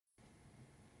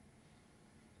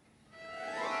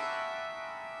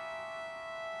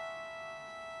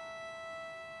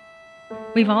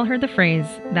We've all heard the phrase,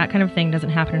 that kind of thing doesn't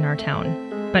happen in our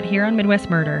town. But here on Midwest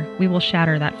Murder, we will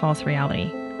shatter that false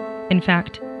reality. In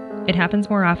fact, it happens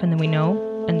more often than we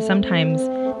know, and sometimes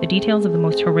the details of the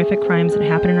most horrific crimes that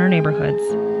happen in our neighborhoods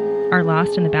are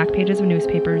lost in the back pages of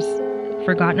newspapers,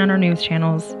 forgotten on our news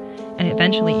channels, and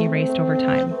eventually erased over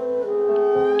time.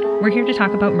 We're here to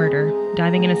talk about murder,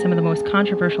 diving into some of the most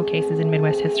controversial cases in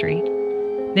Midwest history.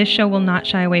 This show will not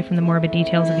shy away from the morbid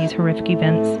details of these horrific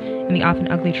events and the often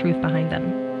ugly truth behind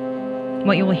them.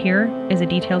 What you will hear is a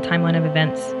detailed timeline of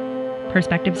events,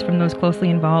 perspectives from those closely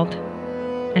involved,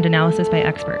 and analysis by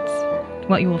experts.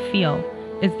 What you will feel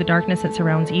is the darkness that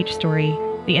surrounds each story,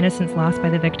 the innocence lost by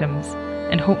the victims,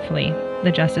 and hopefully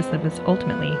the justice that was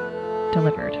ultimately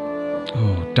delivered.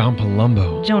 Oh, Don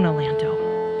Palumbo. Jonah Lanto.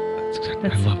 I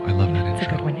love that intro. It's a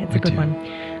good one. It's a good one.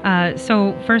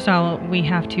 So first of all, we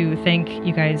have to thank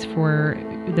you guys for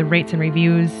the rates and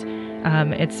reviews.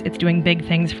 It's doing big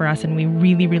things for us, and we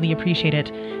really, really appreciate it.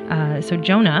 So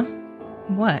Jonah,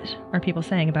 what are people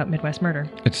saying about Midwest Murder?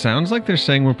 It sounds like they're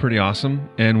saying we're pretty awesome,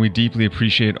 and we deeply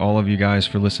appreciate all of you guys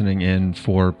for listening in,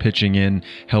 for pitching in,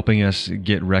 helping us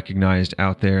get recognized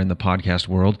out there in the podcast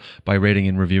world by rating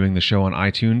and reviewing the show on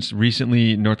iTunes.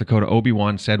 Recently, North Dakota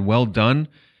Obi-Wan said, "Well done."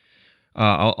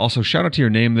 Also, shout out to your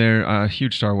name there.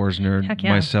 Huge Star Wars nerd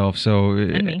myself. So,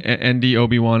 ND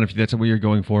Obi-Wan, if that's what you're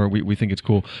going for, we think it's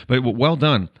cool. But well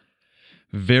done.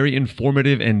 Very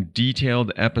informative and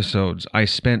detailed episodes. I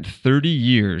spent 30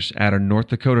 years at a North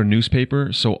Dakota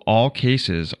newspaper, so all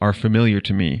cases are familiar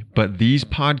to me. But these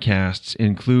podcasts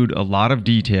include a lot of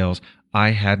details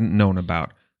I hadn't known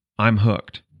about. I'm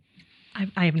hooked.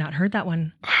 I have not heard that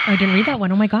one. I didn't read that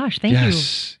one. Oh my gosh. Thank you.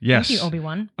 Yes. Thank you,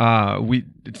 Obi-Wan.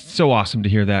 It's so awesome to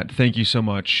hear that. Thank you so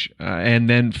much. And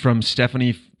then from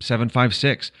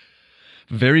Stephanie756,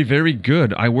 very, very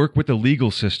good. I work with the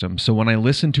legal system, so when I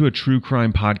listen to a true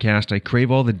crime podcast, I crave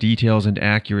all the details, and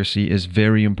accuracy is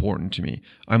very important to me.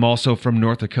 I'm also from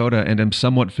North Dakota and am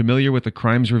somewhat familiar with the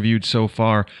crimes reviewed so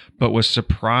far, but was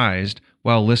surprised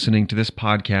while listening to this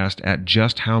podcast at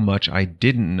just how much I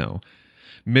didn't know.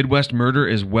 Midwest Murder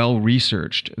is well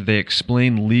researched. They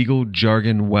explain legal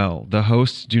jargon well. The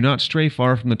hosts do not stray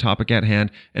far from the topic at hand,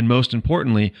 and most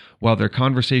importantly, while their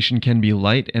conversation can be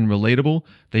light and relatable,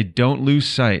 they don't lose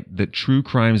sight that true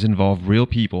crimes involve real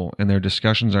people, and their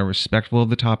discussions are respectful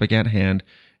of the topic at hand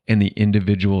and the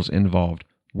individuals involved.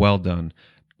 Well done.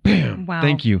 Bam. Wow.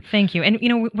 Thank you. Thank you. And,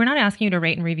 we're not asking you to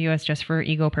rate and review us just for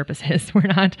ego purposes.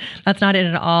 That's not it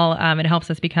at all. It helps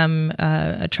us become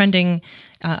trending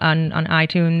on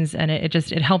iTunes, and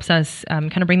it helps us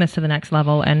kind of bring this to the next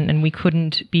level. And we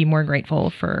couldn't be more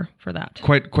grateful for that.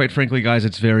 Quite frankly, guys,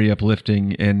 it's very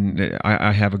uplifting. And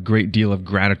I have a great deal of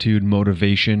gratitude,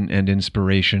 motivation, and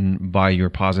inspiration by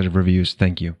your positive reviews.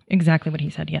 Thank you. Exactly what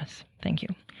he said. Yes. Thank you.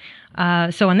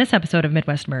 So on this episode of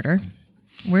Midwest Murder,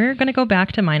 we're going to go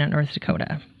back to Minot, North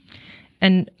Dakota.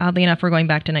 And oddly enough, we're going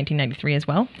back to 1993 as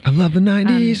well. I love the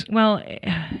 90s.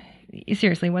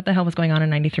 Seriously, what the hell was going on in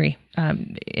 93?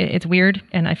 It's weird,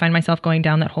 and I find myself going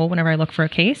down that hole whenever I look for a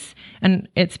case. And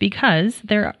it's because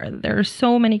there are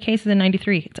so many cases in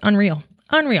 93. It's unreal.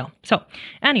 So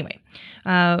anyway,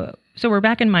 so we're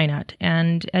back in Minot,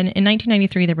 and in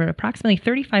 1993, there were approximately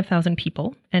 35,000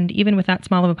 people. And even with that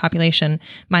small of a population,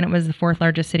 Minot was the fourth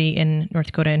largest city in North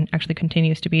Dakota, and actually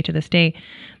continues to be to this day.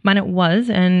 Minot was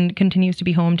and continues to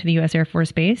be home to the U.S. Air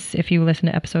Force Base. If you listen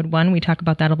to episode 1, we talk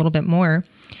about that a little bit more.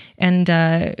 And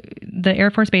the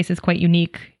Air Force Base is quite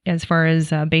unique as far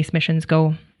as base missions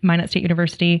go. Minot State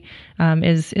University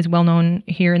is well known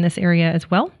here in this area as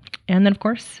well. And then, of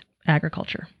course,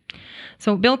 agriculture.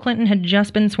 So Bill Clinton had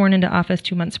just been sworn into office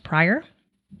 2 months prior.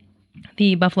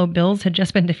 The Buffalo Bills had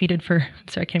just been defeated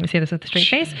I can't even say this with a straight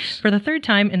face, for the third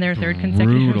time in their third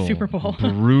consecutive Super Bowl.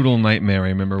 Brutal nightmare. I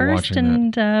remember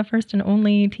watching that. First and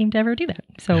only team to ever do that.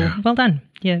 So Well done.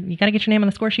 You got to get your name on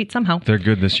the score sheet somehow. They're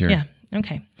good this year. Yeah.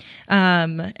 Okay.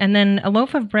 And then a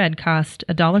loaf of bread cost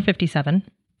 $1.57.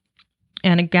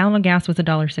 And a gallon of gas was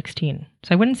 $1.16. So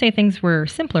I wouldn't say things were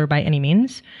simpler by any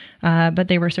means, but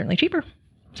they were certainly cheaper.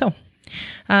 So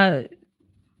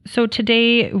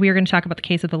today we are going to talk about the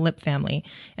case of the Lipp family.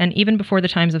 And even before the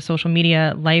times of social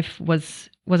media, life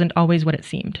wasn't always what it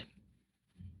seemed.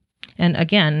 And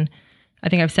again, I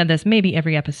think I've said this maybe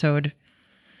every episode.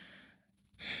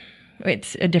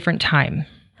 It's a different time,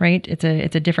 right? It's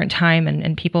a different time,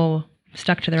 and people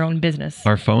stuck to their own business.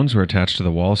 Our phones were attached to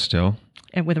the wall still.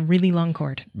 And with a really long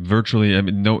cord. Virtually, I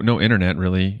mean, no internet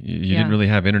really. You didn't really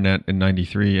have internet in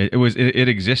 93. It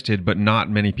existed, but not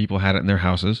many people had it in their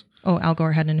houses. Oh, Al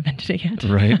Gore hadn't invented it yet.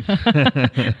 Right.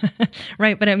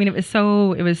 Right, but I mean, it was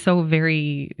so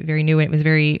very, very new. It was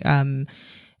very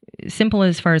simple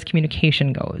as far as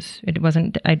communication goes. It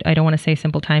wasn't, I don't want to say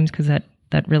simple times because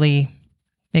that really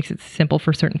makes it simple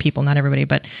for certain people, not everybody.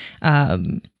 But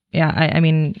I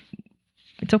mean,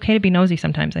 it's okay to be nosy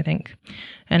sometimes, I think.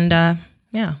 And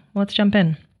let's jump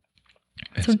in.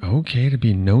 It's okay to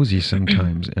be nosy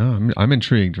sometimes. I'm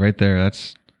intrigued right there.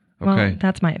 That's okay. Well,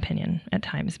 that's my opinion at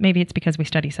times. Maybe it's because we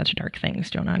study such dark things,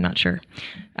 Jonah. I'm not sure.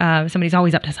 Somebody's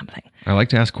always up to something. I like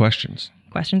to ask questions.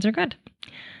 Questions are good.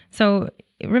 So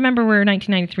remember, we're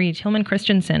 1993. Tillman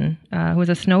Christensen, who was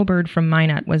a snowbird from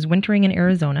Minot, was wintering in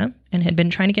Arizona and had been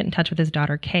trying to get in touch with his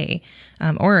daughter, Kay,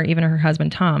 or even her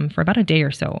husband, Tom, for about a day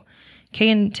or so. Kay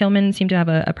and Tillman seemed to have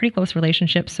a pretty close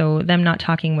relationship, so them not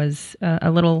talking was a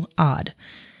little odd.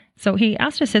 So he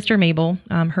asked his sister Mabel,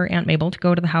 her Aunt Mabel, to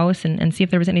go to the house and see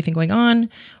if there was anything going on,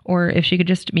 or if she could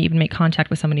just even make contact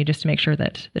with somebody just to make sure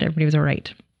that everybody was all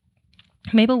right.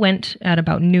 Mabel went at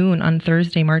about noon on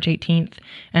Thursday, March 18th,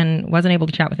 and wasn't able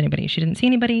to chat with anybody. She didn't see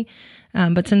anybody,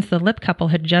 but since the Lip couple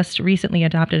had just recently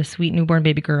adopted a sweet newborn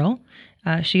baby girl,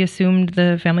 she assumed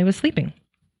the family was sleeping.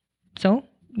 So,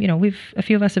 a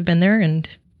few of us have been there and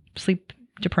sleep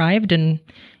deprived and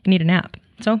need a nap.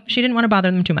 So she didn't want to bother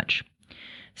them too much.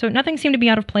 So nothing seemed to be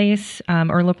out of place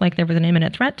or look like there was an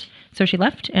imminent threat. So she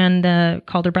left and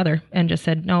called her brother and just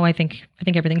said, "No, I think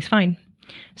everything's fine."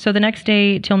 So the next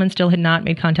day, Tillman still had not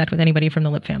made contact with anybody from the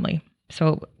Lip family.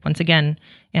 So once again,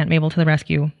 Aunt Mabel to the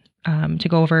rescue to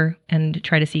go over and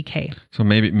try to see Kay. So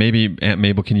maybe Aunt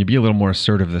Mabel, can you be a little more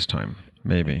assertive this time?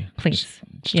 Maybe. Please.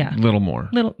 Just a little more.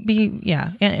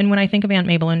 And when I think of Aunt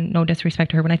Mabel, and no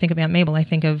disrespect to her, when I think of Aunt Mabel, I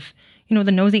think of,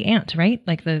 the nosy aunt, right?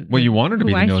 Like you want her to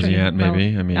be the nosy aunt,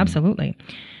 maybe. I mean, absolutely.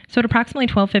 So at approximately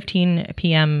 12:15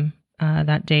 p.m.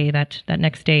 That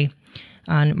next day,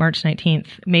 on March 19th,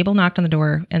 Mabel knocked on the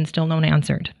door and still no one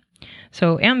answered.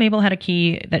 So Aunt Mabel had a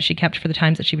key that she kept for the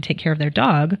times that she would take care of their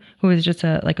dog, who was just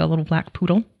a little black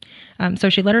poodle. So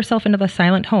she let herself into the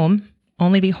silent home,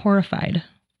 only to be horrified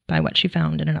by what she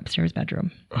found in an upstairs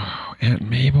bedroom. Oh, Aunt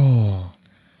Mabel.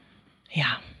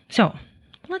 Yeah. So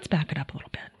let's back it up a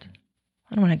little bit.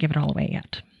 I don't want to give it all away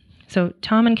yet. So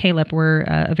Tom and Kay Lip were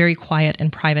a very quiet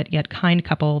and private yet kind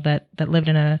couple that lived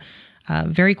in a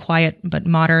very quiet but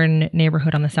modern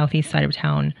neighborhood on the southeast side of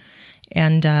town.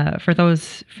 And for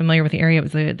those familiar with the area, it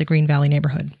was the Green Valley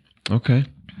neighborhood. Okay.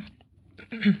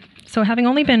 So having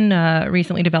only been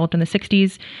recently developed in the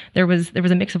 60s, there was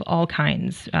a mix of all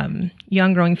kinds.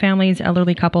 Young growing families,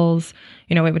 elderly couples.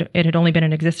 It had only been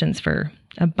in existence for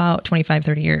about 25,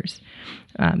 30 years.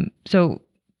 So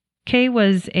Kay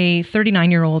was a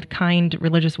 39-year-old, kind,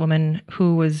 religious woman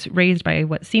who was raised by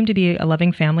what seemed to be a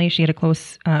loving family. She had a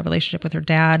close relationship with her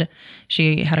dad.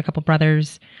 She had a couple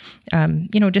brothers.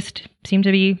 Just seemed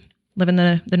to be living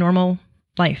the normal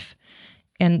life.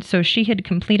 And so she had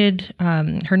completed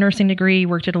her nursing degree,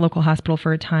 worked at a local hospital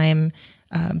for a time,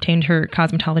 obtained her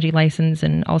cosmetology license,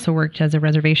 and also worked as a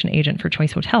reservation agent for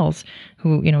Choice Hotels,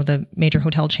 who, the major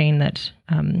hotel chain that,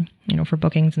 for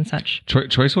bookings and such.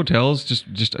 Choice Hotels,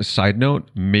 just a side note,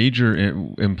 major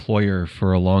employer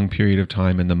for a long period of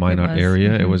time in the Minot area.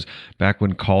 Mm-hmm. It was back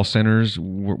when call centers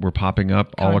were popping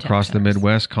up all across the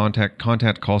Midwest, contact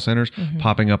call centers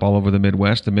popping up all over the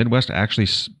Midwest. The Midwest actually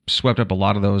swept up a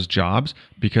lot of those jobs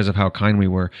because of how kind we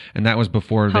were. And that was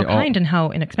before and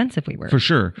how inexpensive we were. For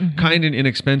sure. Mm-hmm. Kind and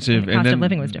inexpensive. And the cost of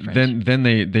living was different. Then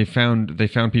they found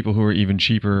people who were even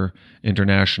cheaper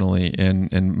internationally,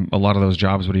 and a lot of those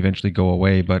jobs would eventually go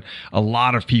away. But a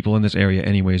lot of people in this area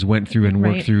anyways went through and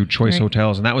worked through Choice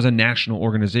Hotels, and that was a national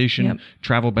organization,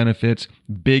 travel benefits,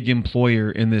 big employer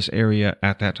in this area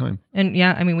at that time. And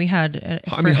we had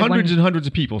hundreds and hundreds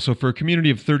of people. So for a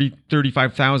community of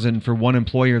 35,000 for one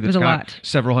employer that's got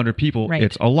several hundred people,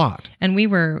 it's a lot. And we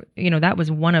were, that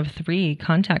was one of 3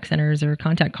 contact centers or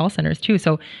contact call centers too.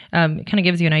 So it kind of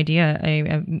gives you an idea,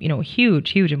 a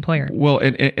huge employer. Well,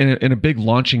 and a big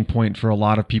launching point for a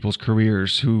lot of people's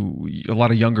careers, who a lot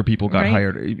of younger people got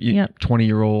hired,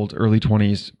 20-year-old, early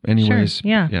 20s anyways. Sure.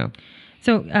 Yeah.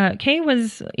 So Kay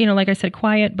was, like I said,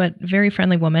 quiet but very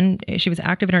friendly woman. She was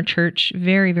active in her church,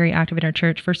 very, very active in her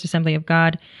church, First Assembly of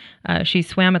God. She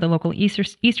swam at the local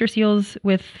Easter seals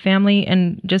with family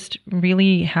and just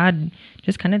really had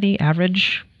just kind of the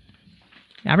average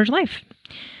life.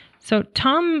 So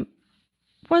Tom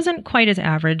wasn't quite as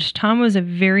average. Tom was a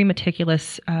very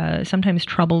meticulous, sometimes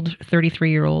troubled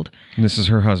 33-year-old. And this is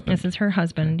her husband. This is her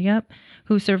husband, yep,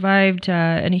 who survived,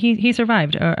 and he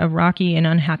survived a rocky and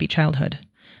unhappy childhood,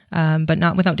 but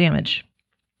not without damage.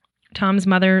 Tom's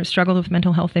mother struggled with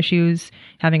mental health issues,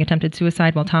 having attempted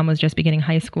suicide while Tom was just beginning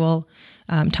high school.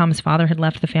 Tom's father had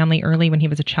left the family early when he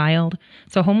was a child,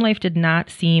 so home life did not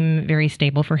seem very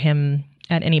stable for him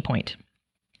at any point.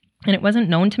 And it wasn't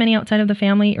known to many outside of the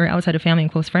family or outside of family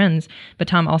and close friends, but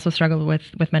Tom also struggled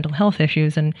with mental health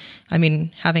issues. And I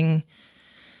mean, having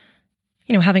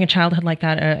a childhood like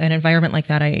that, an environment like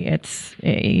that,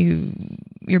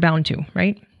 you're bound to,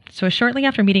 right? So shortly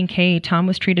after meeting Kay, Tom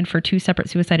was treated for 2 separate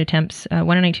suicide attempts,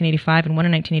 one in 1985 and one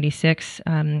in 1986.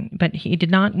 But he did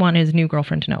not want his new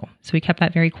girlfriend to know. So he kept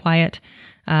that very quiet.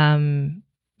 And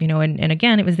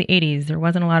again, it was the 80s. There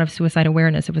wasn't a lot of suicide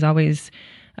awareness. It was always,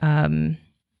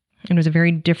 it was a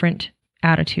very different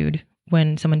attitude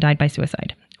when someone died by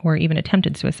suicide or even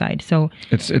attempted suicide. So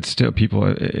it's still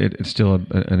it's still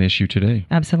an issue today.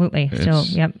 Absolutely. Still,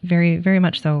 yep. Very, very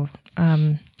much so.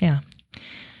 Yeah.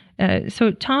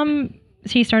 So Tom,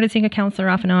 he started seeing a counselor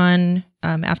off and on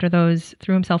after those,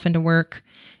 threw himself into work,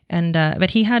 and but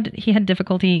he had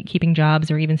difficulty keeping jobs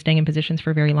or even staying in positions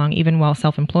for very long, even while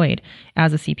self-employed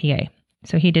as a CPA.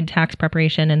 So he did tax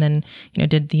preparation and then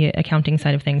did the accounting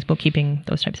side of things, bookkeeping,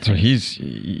 those types of things. So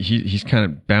he's kind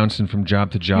of bouncing from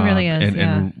job to job. He really is,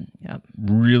 and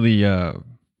really a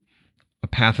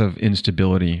path of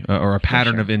instability or a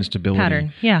pattern of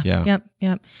instability. Yeah.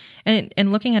 Yep.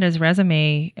 And looking at his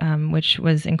resume, which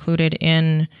was included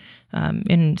in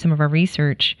some of our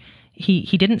research,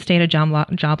 he didn't stay at a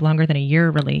job longer than a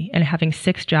year, really, and having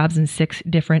 6 jobs in 6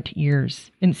 different years,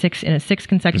 in a 6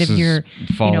 consecutive year.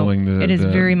 Following it is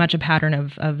very much a pattern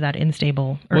of that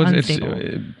unstable or unstable.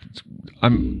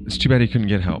 It's too bad he couldn't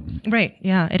get help. Right.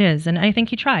 Yeah, it is, and I think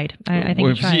he tried. I think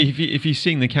he tried. If he's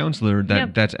seeing the counselor,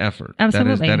 that's effort.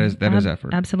 Absolutely, that is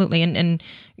effort. Absolutely, and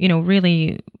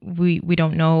really, we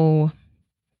don't know.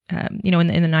 In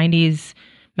the 90s.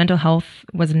 Mental health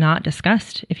was not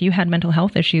discussed. If you had mental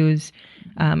health issues,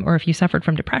 or if you suffered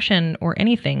from depression or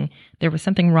anything, there was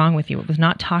something wrong with you. It was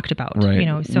not talked about.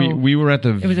 Right. So we were at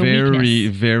the very,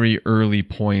 very early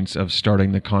points of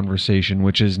starting the conversation,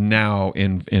 which is now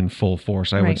in full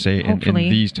force. I would say in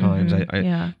these times,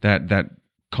 that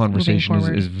conversation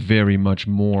is very much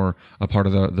more a part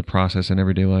of the process in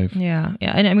everyday life. Yeah.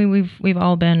 And I mean, we've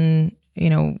all been.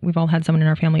 We've all had someone in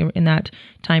our family in that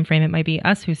time frame. It might be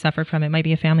us who suffered from it. It might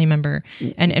be a family member,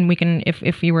 and we can,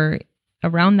 if we were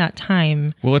around that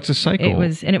time. Well, it's a cycle. It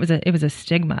was a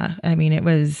stigma. I mean, it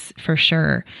was for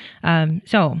sure.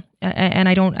 So, and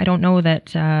I don't know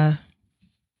that.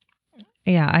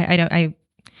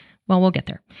 Well, we'll get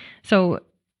there. So,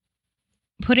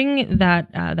 putting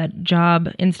that job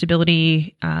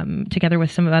instability together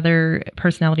with some other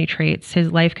personality traits,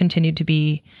 his life continued to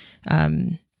be.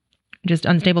 Just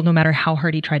unstable no matter how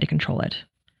hard he tried to control it.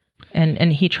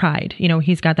 And he tried.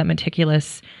 He's got that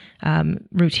meticulous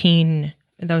routine,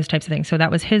 those types of things. So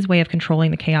that was his way of controlling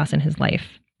the chaos in his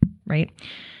life, right?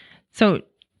 So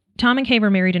Tom and Kay were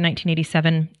married in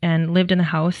 1987 and lived in the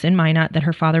house in Minot that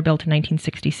her father built in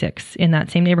 1966 in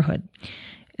that same neighborhood.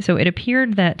 So it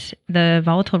appeared that the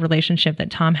volatile relationship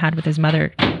that Tom had with his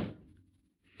mother...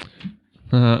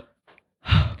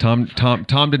 Tom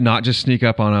did not just sneak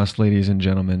up on us, ladies and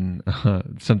gentlemen.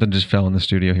 Something just fell in the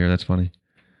studio here. That's funny.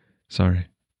 Sorry.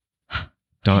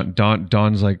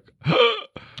 Dawn's like,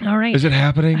 all right. Is it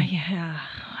happening? Yeah.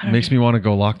 Makes me want to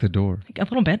go lock the door. A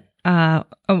little bit.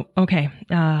 Okay.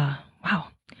 Wow.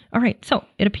 All right. So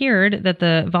it appeared that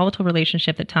the volatile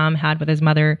relationship that Tom had with his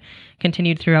mother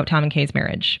continued throughout Tom and Kay's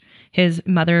marriage. His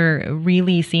mother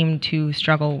really seemed to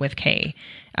struggle with Kay.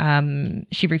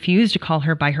 She refused to call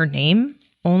her by her name,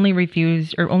 only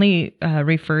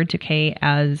referred to Kay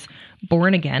as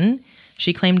born again.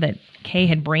 She claimed that Kay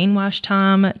had brainwashed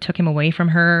Tom, took him away from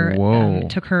her,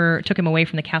 took him away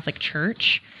from the Catholic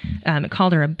Church,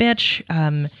 called her a bitch.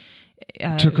 And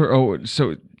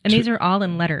these are all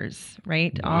in letters,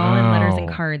 right? All in letters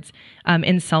and cards.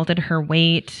 Insulted her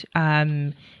weight.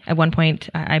 At one point,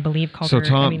 I believe called her...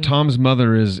 So Tom's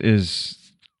mother is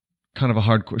kind of a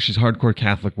hardcore... She's a hardcore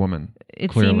Catholic woman,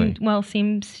 clearly.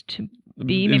 Seems to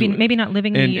be. Maybe not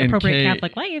living the appropriate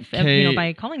Catholic life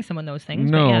by calling someone those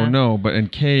things.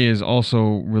 But Kay is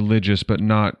also religious, but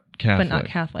not Catholic.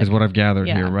 Is what I've gathered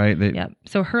here, right?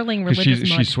 So hurling religious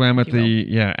she swam at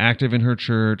active in her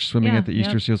church, swimming at the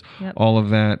Easter Seals, all of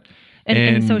that.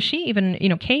 And so she even,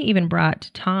 Kay even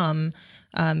brought Tom,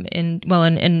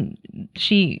 and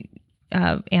she,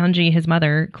 Angie, his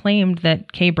mother, claimed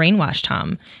that Kay brainwashed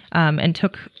Tom, and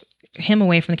took him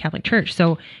away from the Catholic Church.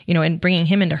 So, and bringing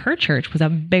him into her church was a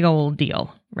big old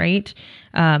deal, right?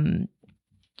 And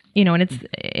it's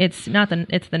the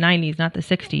 90s, not the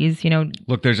 60s,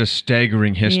 Look, there's a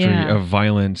staggering history of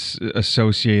violence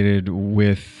associated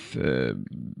with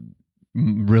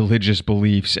religious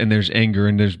beliefs, and there's anger,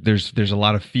 and there's a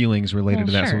lot of feelings related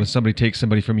to that. Sure. So when somebody takes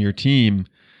somebody from your team,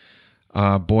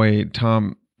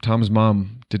 Tom Tom's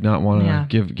mom did not want to Yeah.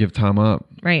 give Tom up.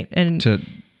 Right. And To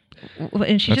she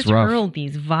That's just rough. hurled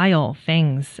these vile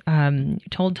things.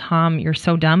 Told Tom, "You're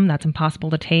so dumb. That's impossible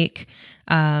to take.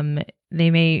 They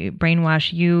may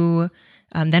brainwash you."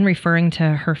 Then referring to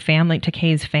her family, to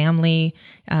Kay's family,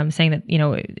 saying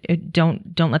that,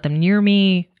 don't let them near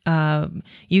me.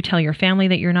 You tell your family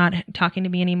that you're not talking to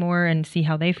me anymore, and see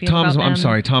how they feel about them. I'm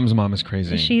sorry. Tom's mom is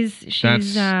crazy. She's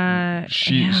yeah.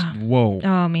 Whoa.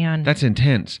 Oh man, That's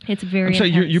intense. it's very. I'm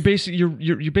sorry. intense.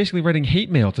 You're basically writing hate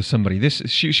mail to somebody.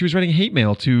 She was writing hate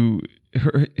mail to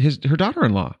her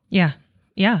daughter-in-law.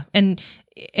 Yeah, and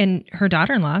her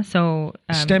daughter-in-law. So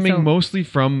Stemming mostly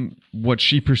from what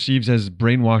she perceives as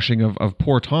brainwashing of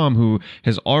poor Tom, who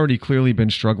has already clearly been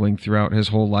struggling throughout his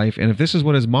whole life. And if this is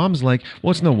what his mom's like,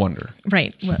 well, it's no wonder.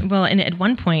 Right. Well, and at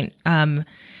one point,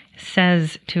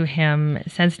 says to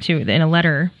in a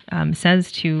letter,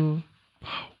 says to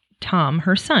Tom,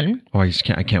 her son, Oh, I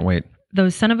can't wait.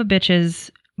 "Those son of a bitches,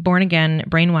 born again,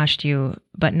 brainwashed you,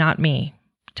 but not me.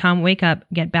 Tom, wake up,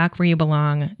 get back where you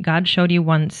belong. God showed you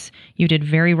once you did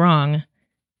very wrong,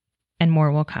 and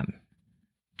more will come."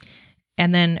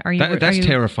 And then That's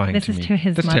terrifying. This to is me. to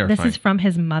his That's mother. This terrifying. is from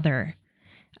his mother.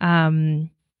 And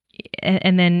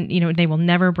then, they will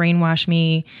never brainwash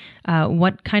me.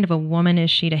 What kind of a woman is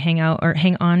she to hang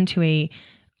on to a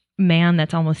man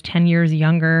that's almost 10 years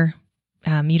younger?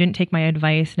 You didn't take my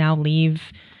advice. Now leave.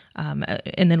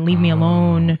 And then leave me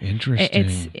alone.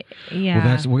 Interesting.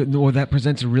 Yeah. Well, that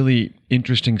presents a really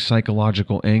interesting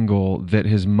psychological angle that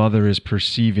his mother is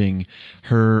perceiving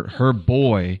her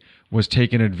boy was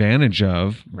taken advantage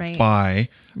of Right. by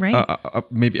Right.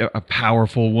 maybe a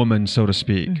powerful woman, so to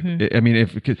speak. Mm-hmm. I mean,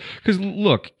 because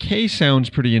look, Kay sounds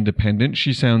pretty independent.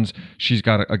 She's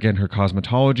got again her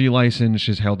cosmetology license.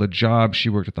 She's held a job. She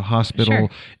worked at the hospital. Sure.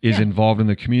 Is Yeah. involved in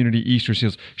the community Easter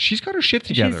seals. She's got her shit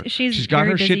together. She's got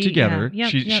very her shit busy. together. Yeah.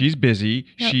 Yep. She's busy.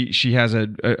 Yep. She has a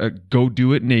go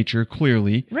do it nature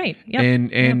clearly. Right. Yep.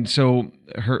 And so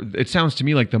it sounds to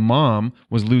me like the mom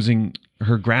was losing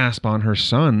her grasp on her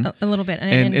son a little bit,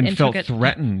 and felt took it-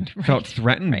 threatened, Right, felt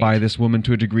threatened right. by this woman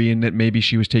to a degree, and that maybe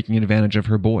she was taking advantage of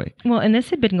her boy. Well, and this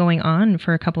had been going on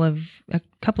for a couple of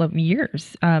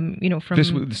years. From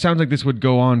This sounds like this would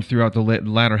go on throughout the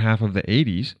latter half of the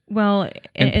 80s. well,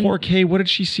 And poor Kay, what did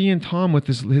she see in Tom with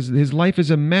this? His life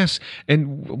is a mess,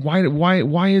 and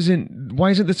why isn't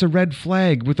this a red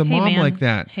flag with a hey, mom man, like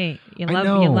that? Hey, you I love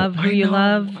know, who you I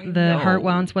love. know. The heart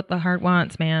wants what the heart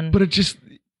wants, man. But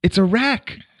it's a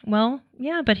wreck. Well,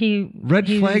 yeah, but Red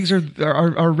flags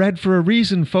are red for a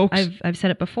reason, folks. I've said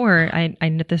it before. I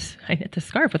knit this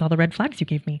scarf with all the red flags you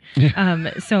gave me.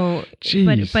 So,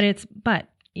 Jeez. but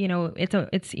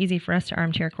it's easy for us to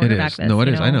armchair It quarterback is. this. No, it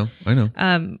you is. know? I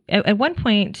know. At one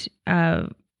point,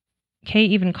 Kay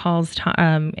even calls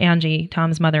Angie,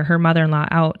 Tom's mother, her mother-in-law,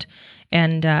 out,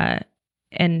 and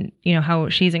how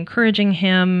she's encouraging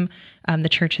him. The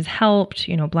church has helped,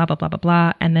 blah, blah, blah, blah,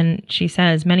 blah. And then she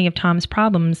says, many of Tom's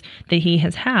problems that he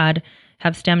has had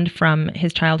have stemmed from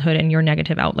his childhood and your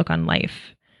negative outlook on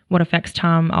life. What affects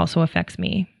Tom also affects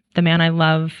me. The man I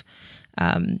love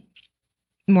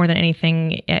more than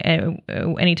anything,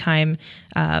 anytime,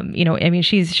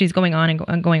 she's going on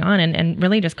and going on and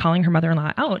really just calling her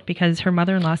mother-in-law out because her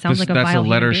mother-in-law sounds like a vile That's a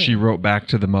letter human being. she wrote back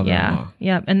to the mother-in-law.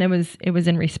 Yeah. And it was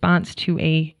in response to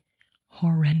a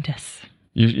horrendous.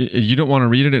 You don't want to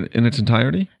read it in its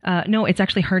entirety? No, it's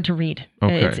actually hard to read.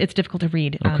 Okay. It's difficult to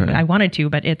read. Okay. I wanted to,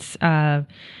 but it's. I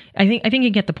think you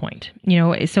get the point.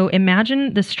 So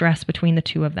imagine the stress between the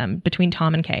two of them, between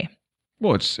Tom and Kay.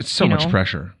 Well, it's so much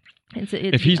pressure. It's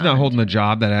If he's not beyond. holding a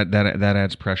job, that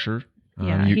adds pressure.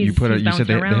 Yeah, you he's said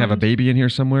they have a around. baby in here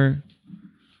somewhere.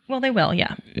 Well, they will.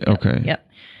 Yeah. Okay. Yep.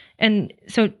 And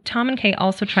so Tom and Kay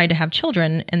also tried to have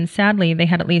children, and sadly, they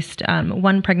had at least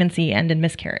one pregnancy end in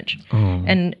miscarriage. Oh.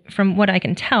 And from what I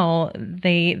can tell,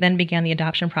 they then began the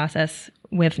adoption process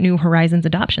with New Horizons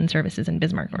Adoption Services in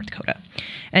Bismarck, North Dakota.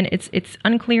 And it's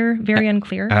unclear, very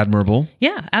unclear. Admirable.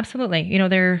 Yeah, absolutely.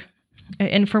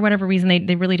 And for whatever reason,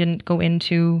 they really didn't go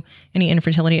into any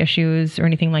infertility issues or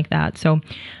anything like that. So,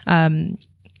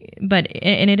 but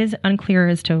it is unclear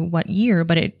as to what year,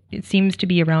 but it seems to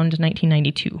be around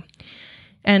 1992.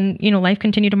 And, life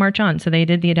continued to march on. So they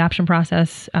did the adoption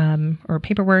process or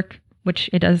paperwork, which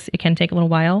it can take a little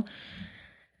while.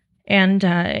 And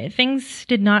things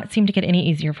did not seem to get any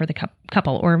easier for the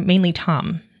couple, or mainly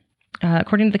Tom.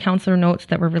 According to the counselor notes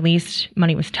that were released,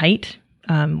 money was tight,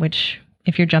 which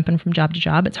if you're jumping from job to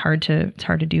job, it's hard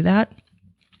to do that.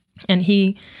 And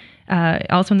he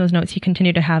also in those notes, he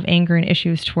continued to have anger and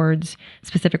issues towards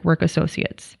specific work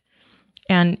associates.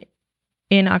 And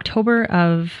in October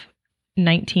of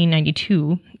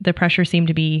 1992, the pressure seemed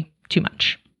to be too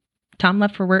much. Tom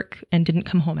left for work and didn't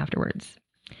come home afterwards.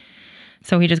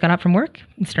 So he just got up from work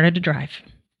and started to drive.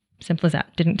 Simple as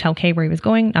that. Didn't tell Kay where he was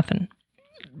going, nothing.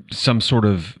 Some sort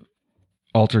of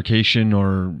altercation,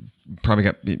 or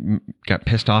probably got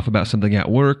pissed off about something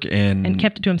at work and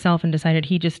kept it to himself and decided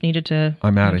he just needed to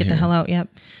I'm out of get here. the hell out. Yep.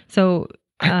 So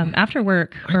after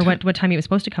work, or what time he was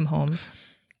supposed to come home,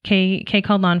 Kay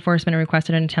called law enforcement and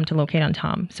requested an attempt to locate on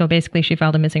Tom. So basically she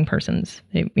filed a missing persons.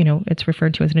 It's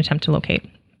referred to as an attempt to locate.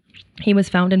 He was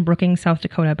found in Brookings, South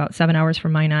Dakota, about 7 hours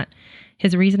from Minot.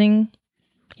 His reasoning,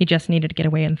 he just needed to get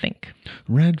away and think.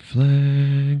 Red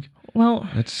flag. Well,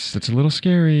 that's a little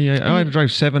scary. I had to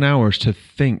drive 7 hours to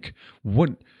think.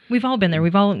 What? We've all been there.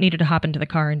 We've all needed to hop into the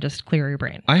car and just clear your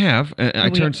brain. I have. I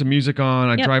turn some music on.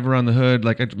 I drive around the hood.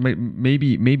 Like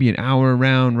maybe an hour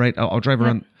around. Right. I'll drive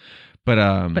around.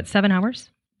 But 7 hours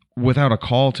without a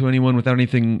call to anyone, without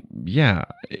anything. Yeah.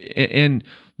 And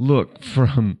look,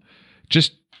 from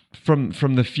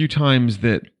the few times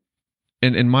that,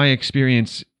 in my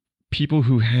experience, people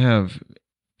who have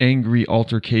angry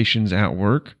altercations at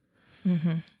work,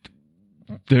 mm-hmm.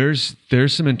 there's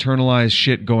some internalized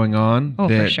shit going on. Oh,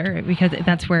 for sure, because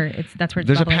that's where it's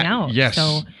bubbling out. Yes.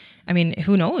 So, I mean,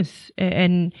 who knows?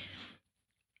 And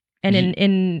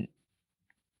in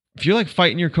if you're like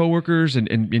fighting your coworkers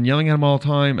and yelling at them all the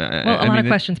time, a lot of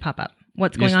questions pop up.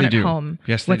 What's going on at home?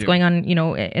 Yes, what's going on?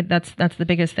 That's the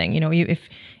biggest thing.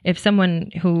 If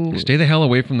someone who stay the hell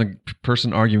away from the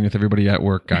person arguing with everybody at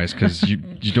work, guys, because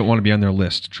you don't want to be on their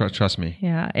list. Trust me.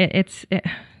 Yeah,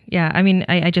 yeah. I mean,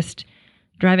 I just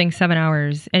driving 7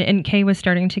 hours, and Kay was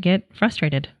starting to get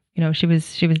frustrated. She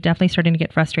was definitely starting to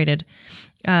get frustrated,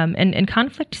 and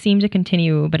conflict seemed to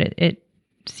continue, but it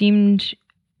seemed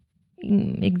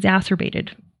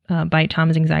exacerbated by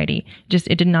Tom's anxiety.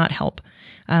 It did not help.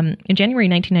 In January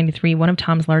 1993, one of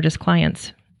Tom's largest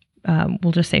clients,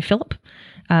 we'll just say Philip,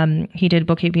 he did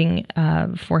bookkeeping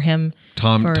for him.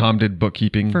 Tom did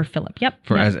bookkeeping for Philip. Yep.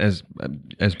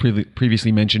 As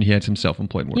previously mentioned, he had some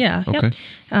self-employed work. Yeah. Okay.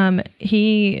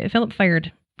 Yep. Philip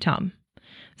fired Tom.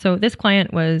 So this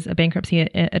client was a bankruptcy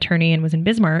attorney and was in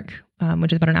Bismarck,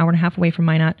 which is about an hour and a half away from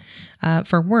Minot,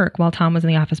 for work while Tom was in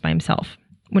the office by himself.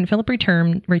 When Philip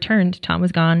returned, Tom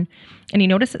was gone, and he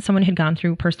noticed that someone had gone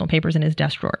through personal papers in his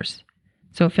desk drawers.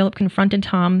 So Philip confronted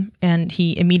Tom, and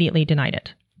he immediately denied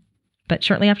it. But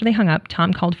shortly after they hung up,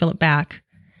 Tom called Philip back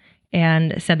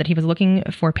and said that he was looking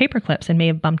for paper clips and may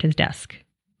have bumped his desk.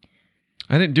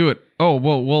 I didn't do it. Oh,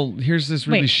 well, here's this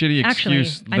really shitty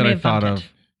excuse that I thought of.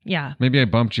 Yeah. Maybe I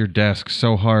bumped your desk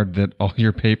so hard that all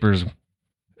your papers...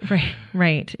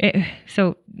 Right.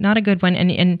 So not a good one.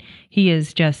 And he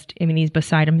is he's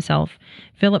beside himself.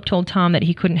 Philip told Tom that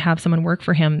he couldn't have someone work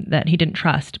for him that he didn't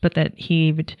trust, but that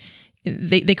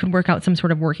they could work out some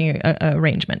sort of working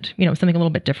arrangement, something a little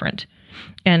bit different.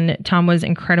 And Tom was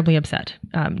incredibly upset.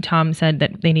 Tom said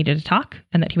that they needed to talk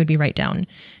and that he would be right down.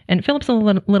 And Philip's a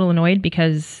little annoyed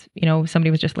because,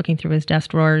 somebody was just looking through his desk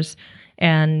drawers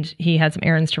and he had some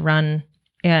errands to run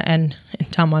and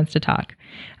Tom wants to talk.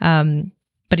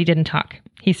 But he didn't talk.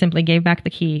 He simply gave back the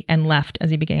key and left as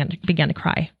he began to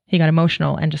cry. He got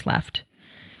emotional and just left.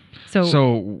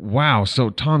 So wow.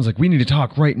 So Tom's like, we need to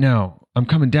talk right now. I'm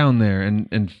coming down there.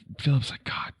 And Philip's like,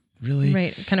 God, really?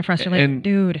 Right. Kind of frustrated. And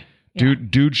dude. Yeah.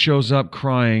 Dude shows up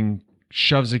crying,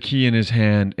 shoves a key in his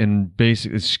hand, and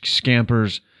basically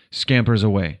scampers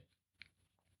away.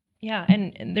 Yeah.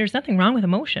 And there's nothing wrong with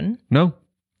emotion. No.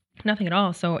 Nothing at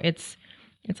all. So it's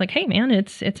like, hey man,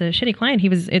 it's a shitty client.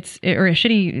 Or a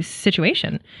shitty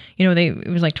situation. It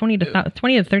was like $20,000 to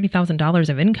 $30,000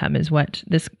 of income is what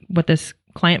this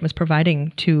client was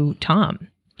providing to Tom.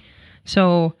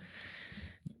 So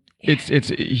he's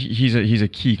a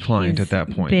key client at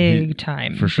that point. Big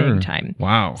time. For sure. Big time.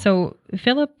 Wow. So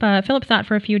Philip thought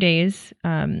for a few days,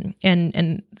 and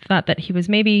thought that he was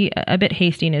maybe a bit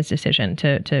hasty in his decision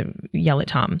to yell at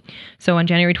Tom. So on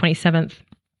January 27th,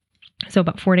 so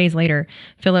about 4 days later,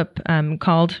 Philip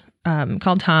called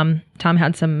Tom. Tom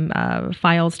had some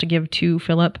files to give to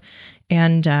Philip,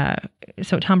 and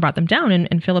so Tom brought them down,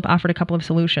 and Philip offered a couple of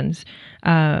solutions.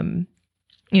 Even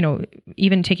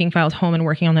taking files home and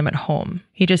working on them at home.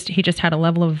 He just had a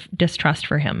level of distrust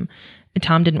for him.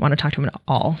 Tom didn't want to talk to him at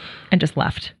all, and just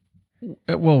left.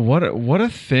 Well, what a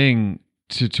thing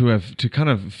to kind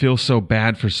of feel so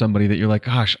bad for somebody that you're like,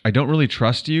 gosh, I don't really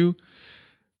trust you.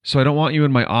 So I don't want you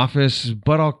in my office,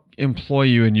 but I'll employ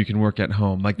you and you can work at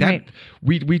home. Like that.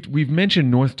 Right. We've mentioned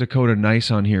North Dakota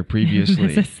Nice on here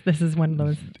previously. this is one of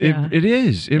those. Yeah. It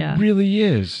is. It really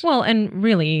is. Well, and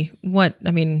really what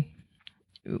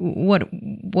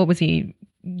was he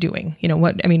doing?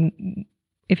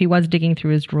 if he was digging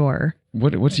through his drawer,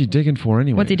 What's he digging for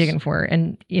anyway? what's he digging for?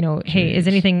 And, hey, is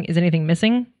Jeez. anything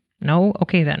missing? No?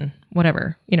 Okay, then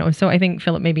whatever, so I think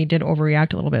Philip maybe did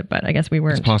overreact a little bit, but I guess we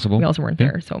weren't, It's possible. we also weren't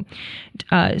Yeah.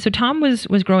 there. So Tom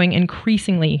was growing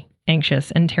increasingly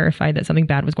anxious and terrified that something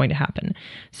bad was going to happen.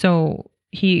 So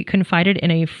he confided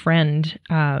in a friend,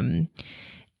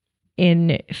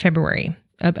 in February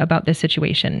about this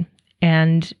situation.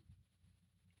 And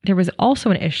there was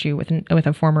also an issue with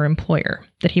a former employer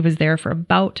that he was there for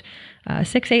about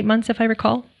 6-8 months, if I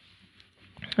recall.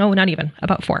 Oh, not even,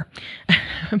 about 4,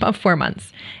 about 4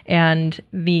 months. And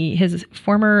his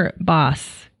former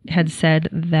boss had said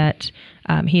that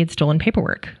he had stolen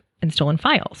paperwork and stolen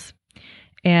files.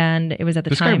 And it was at the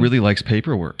This time. guy really likes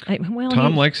paperwork.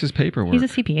 Tom likes his paperwork. He's a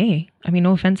CPA. I mean,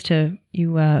 no offense to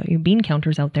you bean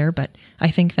counters out there, but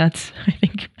I think I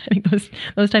think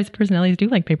those types of personalities do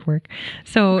like paperwork.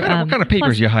 So what kind of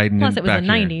papers you hiding Plus, in it was back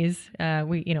the here?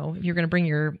 90s. If you're going to bring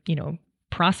your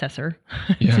processor.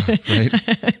 Yeah,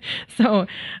 right. So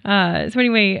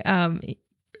anyway,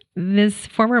 this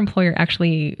former employer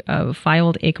actually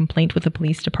filed a complaint with the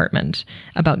police department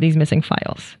about these missing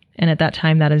files. And at that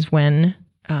time, that is when,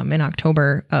 in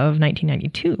October of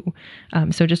 1992,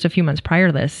 so just a few months prior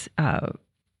to this,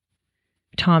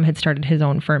 Tom had started his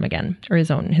own firm again, or his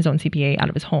own CPA out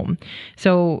of his home.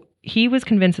 So he was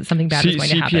convinced that something bad was going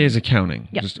to happen. CPA is accounting.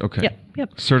 Yep. Okay.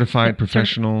 Yep. Certified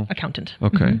professional. Accountant.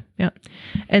 Okay. Mhm. Yeah.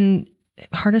 And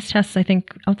hardest tests, I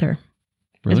think, out there.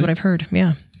 Really? Is what I've heard.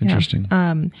 Yeah. Interesting.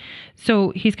 Yeah.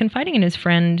 So he's confiding in his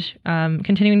friend,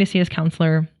 continuing to see his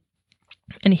counselor,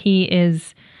 and he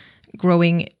is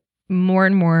growing more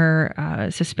and more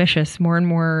suspicious, more and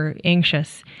more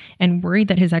anxious, and worried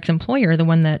that his ex-employer, the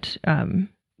one that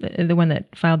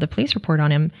filed the police report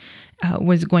on him,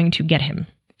 was going to get him.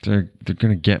 They're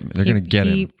going to get me. They're going to get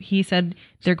him. He said,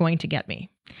 "They're going to get me."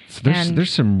 So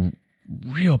there's some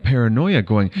real paranoia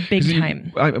going. Big 'Cause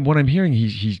time. What I'm hearing,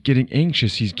 he's getting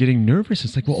anxious. He's getting nervous.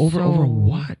 It's like, well, over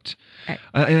what?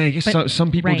 And I guess some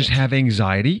people just have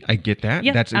anxiety. I get that.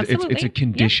 Yeah, it's absolutely. a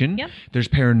condition. Yeah. There's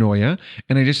paranoia,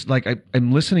 and I just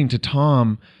I'm listening to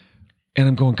Tom, and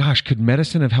I'm going, gosh, could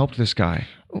medicine have helped this guy?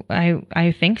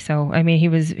 I think so. I mean, he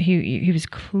was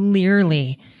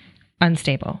clearly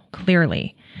unstable.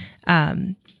 Clearly.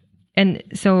 And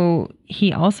so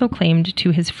he also claimed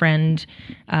to his friend,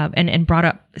 and brought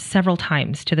up several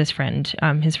times to this friend,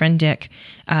 his friend Dick,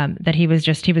 that he was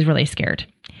really scared.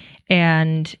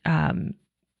 And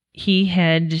he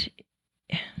had...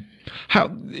 How,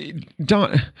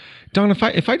 Don,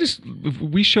 if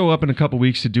we show up in a couple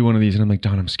weeks to do one of these and I'm like,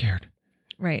 Don, I'm scared.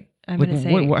 Right. I'm going to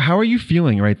say... how are you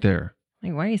feeling right there?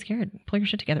 Like, why are you scared? Pull your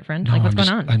shit together, friend. No, like, what's going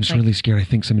on? I'm just really scared. I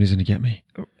think somebody's going to get me.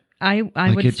 I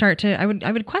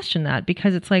would question that,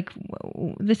 because it's like,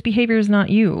 this behavior is not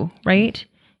you, right?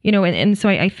 And so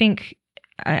I think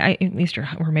I at least or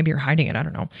maybe you're hiding it. I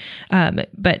don't know.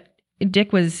 But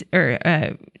Dick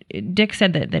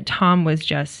said that Tom was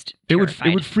just terrified.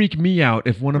 It would freak me out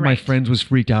if one of my friends was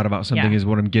freaked out about something. Yeah. Is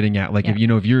what I'm getting at. Like if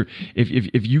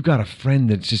you got a friend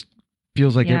that just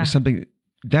feels like it was something.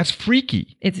 That's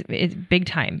freaky. It's big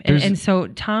time. And so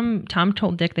Tom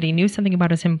told Dick that he knew something about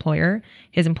his employer.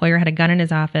 His employer had a gun in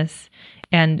his office,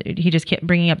 and he just kept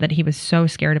bringing up that he was so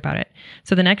scared about it.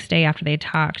 So the next day after they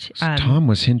talked... So Tom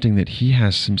was hinting that he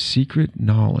has some secret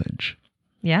knowledge.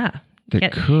 Yeah.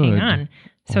 That could... Hang on.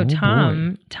 So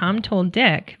Tom told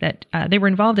Dick that they were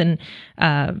involved in...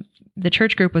 the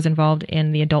church group was involved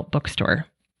in the adult bookstore.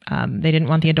 They didn't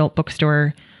want the adult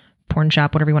bookstore, porn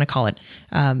shop, whatever you want to call it,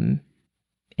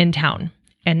 in town.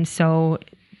 And so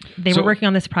they were working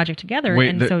on this project together.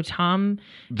 So Tom...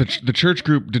 The church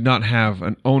group did not have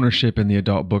an ownership in the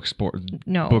adult bookstore.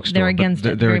 No, bookstore, they're against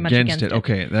it. They're very much against it.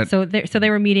 Okay. So they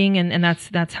were meeting, and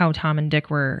that's how Tom and Dick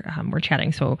were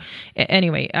chatting. So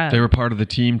anyway... they were part of the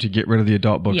team to get rid of the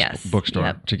adult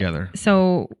bookstore together.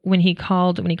 So when he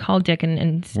called Dick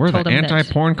and we're told the him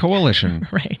anti-porn coalition.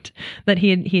 Right. That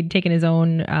he'd taken his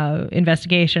own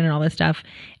investigation and all this stuff,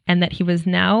 and that he was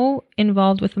now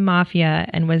involved with the mafia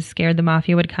and was scared the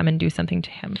mafia would come and do something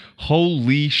to him.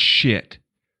 Holy shit.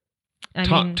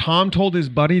 Tom told his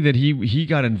buddy that he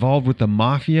got involved with the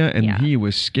mafia and he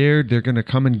was scared they're going to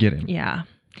come and get him. Yeah.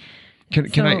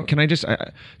 Can I just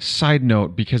side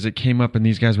note, because it came up and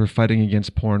these guys were fighting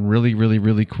against porn really, really,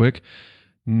 really quick.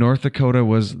 North Dakota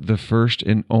was the first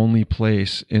and only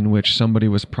place in which somebody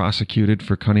was prosecuted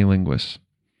for cunnilingus.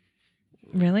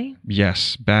 Really?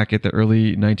 Yes, back at the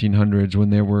early 1900s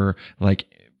when there were like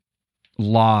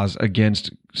laws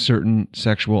against certain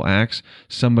sexual acts,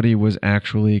 somebody was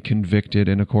actually convicted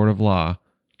in a court of law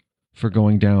for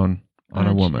going down on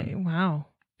a woman. Wow.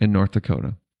 In North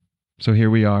Dakota. So here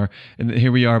we are, and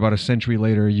here we are about a century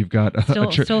later. You've got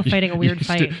still fighting a weird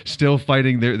fight. Still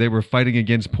fighting. They were fighting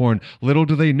against porn. Little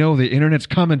do they know the internet's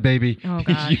coming, baby. Oh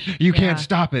gosh, you can't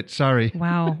stop it. Sorry.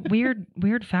 Wow, weird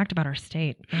fact about our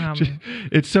state.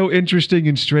 It's so interesting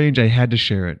and strange. I had to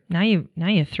share it. Now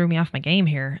you threw me off my game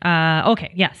here.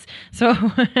 Okay, yes. So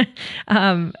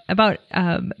about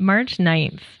March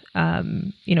 9th,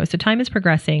 so time is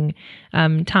progressing.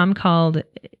 Tom called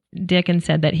Dick and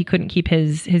said that he couldn't keep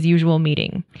his usual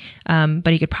meeting, but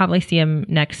he could probably see him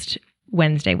next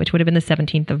Wednesday, which would have been the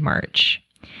 17th of March.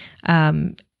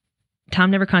 Tom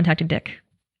never contacted Dick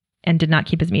and did not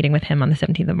keep his meeting with him on the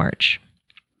 17th of March.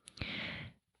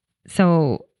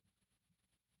 So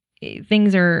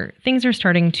things are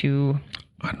starting to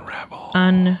unravel.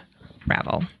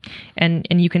 And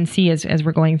you can see as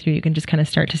we're going through, you can just kind of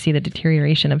start to see the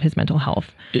deterioration of his mental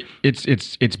health.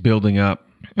 It's building up.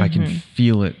 I can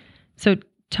feel it. So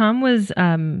Tom was,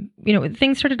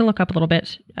 things started to look up a little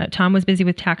bit. Tom was busy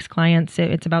with tax clients.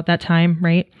 It's about that time,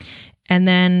 right? And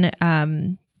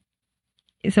then,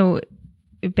 so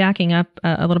backing up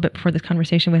a little bit before this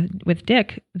conversation with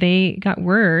Dick, they got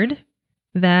word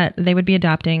that they would be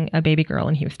adopting a baby girl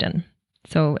in Houston.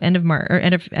 So end of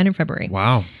February.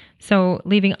 Wow. So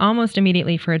leaving almost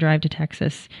immediately for a drive to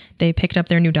Texas, they picked up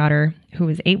their new daughter, who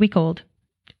was 8 weeks old,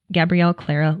 Gabrielle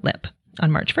Clara Lip,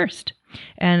 on March 1st.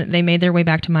 And they made their way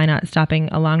back to Minot, stopping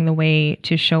along the way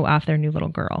to show off their new little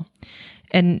girl.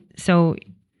 And so...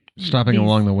 Stopping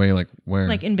along the way, like where?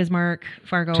 Like in Bismarck,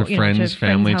 Fargo. To friends,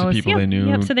 family, to people they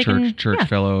knew, so they church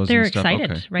fellows they're and stuff.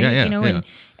 Excited, okay. right? Yeah.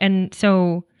 And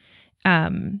so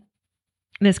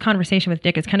this conversation with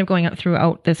Dick is kind of going out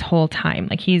throughout this whole time.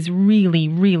 Like he's really,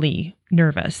 really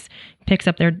nervous. They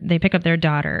pick up their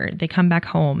daughter. They come back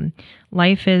home.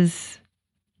 Life seems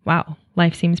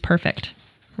perfect,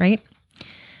 right?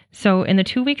 So in the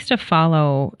 2 weeks to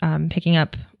follow picking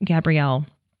up Gabrielle,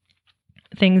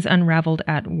 things unraveled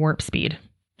at warp speed,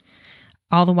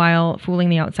 all the while fooling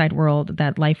the outside world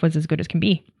that life was as good as can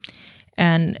be.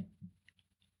 And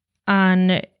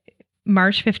on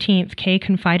March 15th, Kay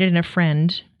confided in a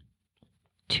friend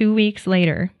 2 weeks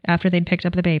later, after they'd picked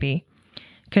up the baby.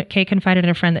 Kay confided in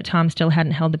a friend that Tom still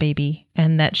hadn't held the baby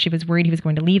and that she was worried he was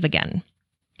going to leave again.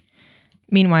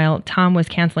 Meanwhile, Tom was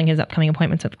canceling his upcoming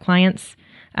appointments with clients,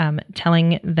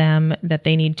 telling them that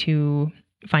they need to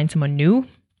find someone new,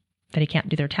 that he can't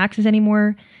do their taxes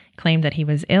anymore, claimed that he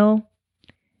was ill,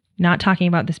 not talking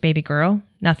about this baby girl,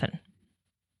 nothing.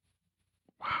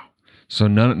 Wow. So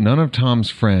none of Tom's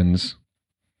friends,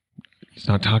 he's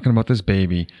not talking about this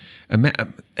baby, and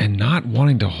not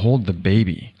wanting to hold the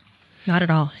baby. Not at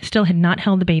all. Still had not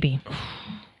held the baby.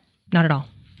 Not at all.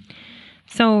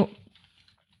 So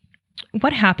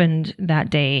what happened that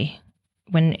day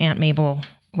when Aunt Mabel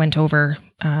went over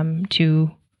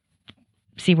to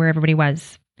see where everybody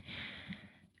was?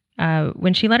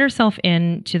 When she let herself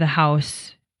into the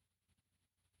house,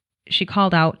 she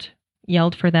called out,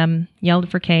 yelled for them, yelled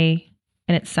for Kay,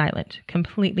 and it's silent,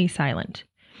 completely silent.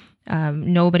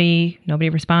 Nobody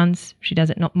responds. She does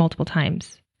it multiple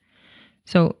times.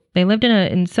 So they lived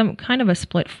in some kind of a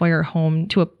split foyer home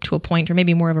to a point, or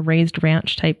maybe more of a raised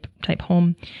ranch type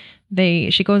home.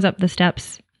 She goes up the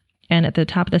steps, and at the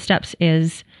top of the steps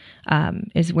is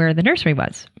where the nursery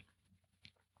was.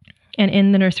 And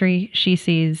in the nursery, she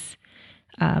sees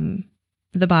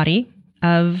the body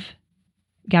of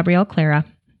Gabrielle Clara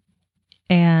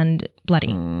and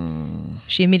bloody.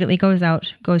 She immediately goes to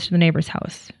the neighbor's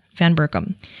house, Van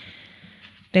Berkom.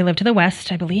 They live to the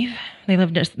west, I believe. They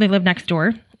live next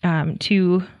door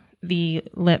to the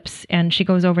Lips, and she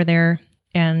goes over there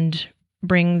and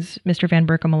brings Mr. Van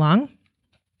Berkom along.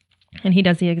 And he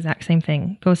does the exact same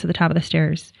thing. Goes to the top of the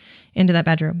stairs, into that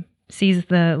bedroom, sees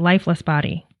the lifeless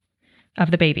body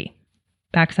of the baby,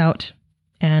 backs out,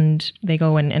 and they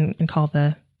go and call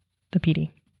the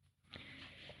PD.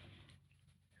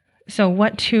 So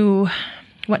what to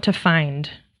find?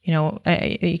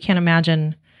 You can't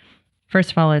imagine.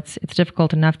 First of all, it's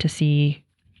difficult enough to see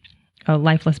a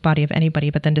lifeless body of anybody,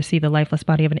 but then to see the lifeless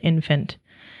body of an infant,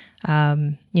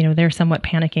 they're somewhat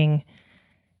panicking.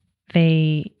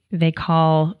 They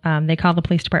call the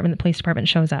police department. The police department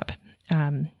shows up.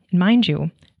 Mind you,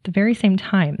 at the very same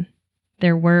time,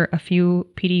 there were a few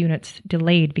PD units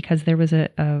delayed because there was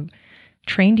a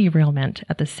train derailment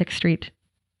at the 6th Street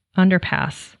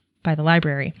underpass by the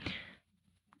library.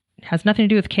 has nothing to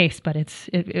do with case, but it's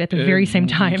at the very same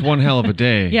time. It's one hell of a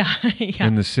day. Yeah.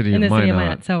 In the city of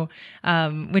Minot. So,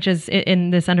 which is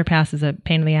in this underpass is a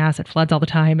pain in the ass. It floods all the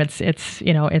time. And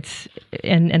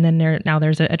then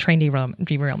there's a train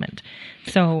derailment.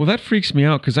 So, well, that freaks me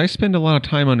out because I spend a lot of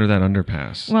time under that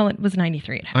underpass. Well, it was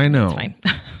 93. I know.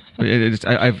 It's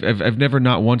fine. I've never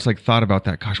not once like thought about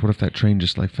that. Gosh, what if that train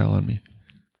just like fell on me?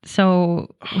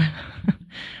 So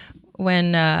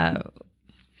when the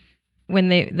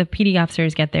PD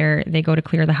officers get there, they go to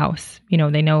clear the house. They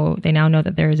now know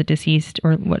that there is a deceased,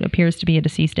 or what appears to be a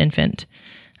deceased infant,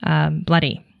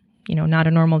 bloody. Not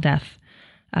a normal death,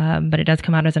 but it does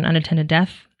come out as an unattended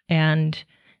death. And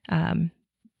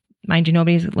mind you,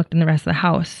 nobody's looked in the rest of the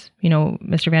house.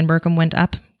 Mr. Van Berkom went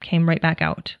up, came right back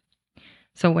out.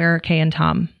 So where are Kay and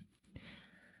Tom?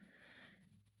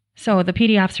 So the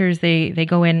PD officers, they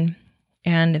go in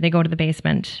and they go to the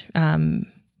basement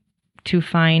to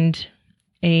find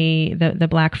the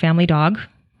black family dog.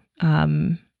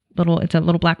 It's a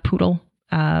little black poodle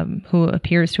who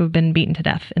appears to have been beaten to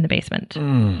death in the basement.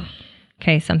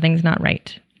 Okay, something's not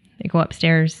right. They go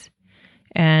upstairs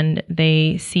and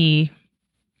they see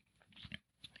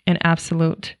an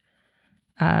absolute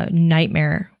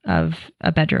nightmare of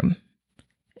a bedroom.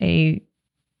 A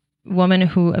woman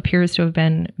who appears to have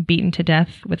been beaten to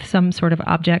death with some sort of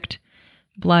object,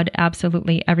 blood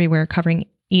absolutely everywhere, covering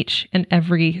each and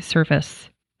every surface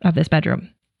of this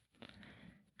bedroom.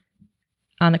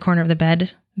 On the corner of the bed,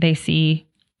 they see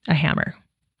a hammer.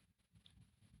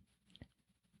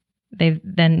 They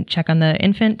then check on the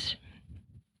infant,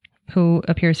 who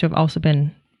appears to have also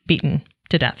been beaten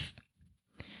to death.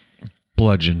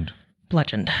 Bludgeoned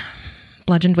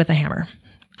with a hammer.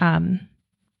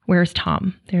 Where's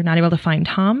Tom? They're not able to find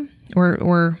Tom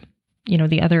or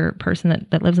the other person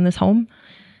that lives in this home.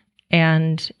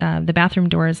 And the bathroom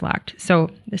door is locked.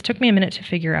 So this took me a minute to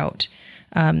figure out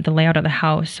the layout of the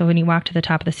house. So when you walk to the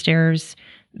top of the stairs,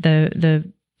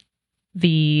 the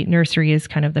nursery is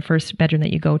kind of the first bedroom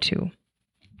that you go to.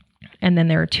 And then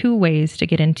there are two ways to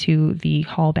get into the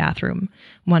hall bathroom.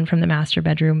 One from the master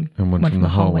bedroom and one from the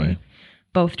hallway.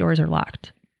 Both doors are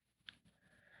locked.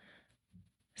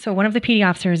 So one of the PD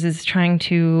officers is trying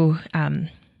to, one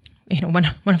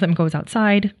of them goes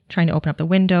outside, trying to open up the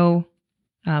window,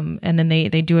 and then they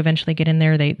do eventually get in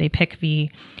there. They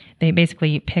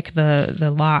basically pick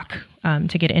the lock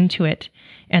to get into it,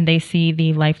 and they see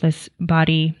the lifeless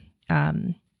body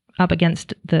up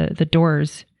against the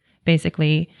doors.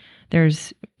 Basically,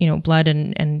 there's blood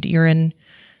and urine,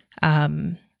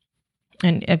 and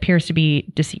it appears to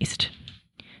be deceased.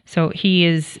 So he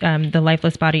is, the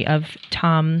lifeless body of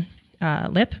Tom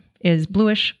Lip is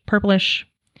bluish, purplish,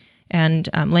 and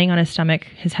laying on his stomach.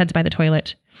 His head's by the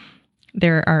toilet.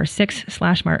 There are 6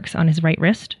 slash marks on his right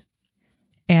wrist,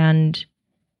 and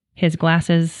his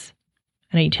glasses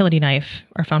and a utility knife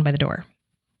are found by the door.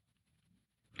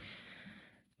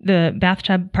 The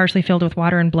bathtub partially filled with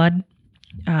water and blood,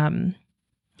 and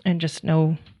just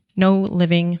no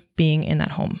living being in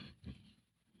that home.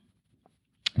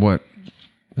 What?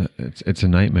 It's a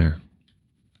nightmare.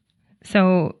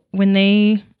 So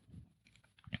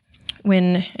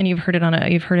and you've heard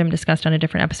him discussed on a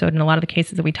different episode in a lot of the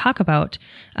cases that we talk about.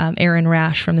 Aaron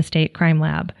Rash from the State Crime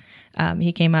Lab,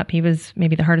 he came up. He was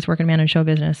maybe the hardest working man in show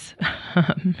business.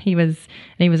 He was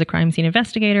a crime scene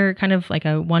investigator, kind of like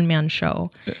a one man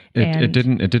show. It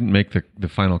didn't make the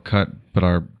final cut, but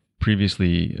our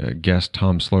previously guest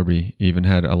Tom Slorby even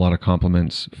had a lot of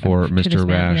compliments for Mr.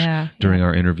 Rash during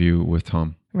our interview with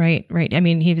Tom. Right. I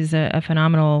mean, he was a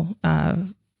phenomenal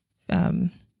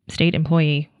state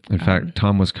employee. In fact,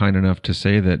 Tom was kind enough to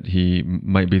say that he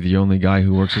might be the only guy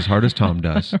who works as hard as Tom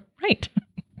does. Right.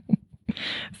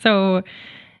 So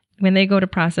when they go to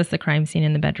process the crime scene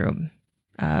in the bedroom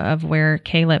of where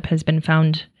Kay Lip has been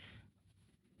found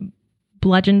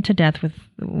bludgeoned to death with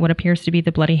what appears to be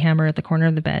the bloody hammer at the corner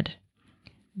of the bed,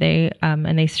 they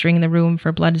string the room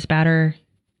for blood spatter.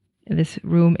 This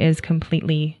room is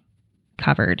completely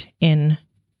covered in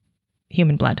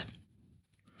human blood.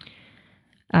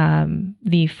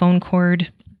 The phone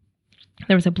cord,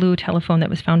 there was a blue telephone that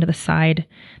was found to the side.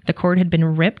 The cord had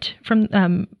been ripped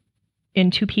from in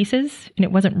 2 pieces, and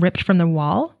it wasn't ripped from the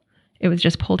wall. It was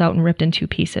just pulled out and ripped in 2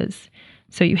 pieces.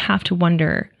 So you have to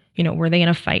wonder, were they in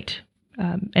a fight?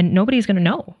 And nobody's going to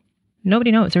know.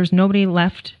 Nobody knows. There's nobody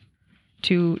left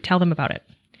to tell them about it.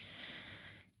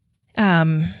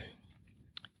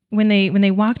 When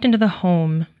they walked into the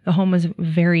home was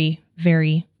very,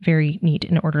 very, very neat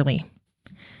and orderly.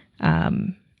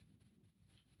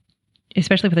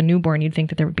 Especially with a newborn, you'd think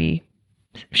that there would be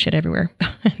shit everywhere,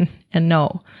 and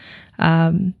no.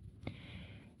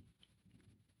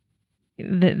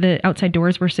 the outside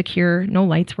doors were secure. No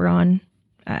lights were on.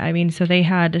 I mean, so they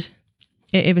had,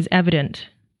 it was evident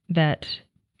that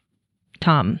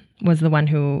Tom was the one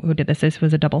who did this. This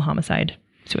was a double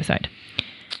suicide.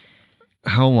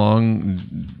 How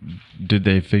long did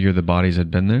they figure the bodies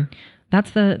had been there?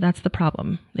 That's the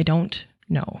problem. They don't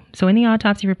know. So in the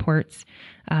autopsy reports,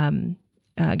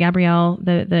 Gabrielle,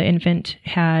 the infant,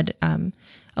 had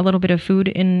a little bit of food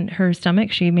in her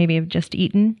stomach. She maybe have just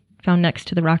eaten. Found next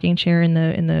to the rocking chair in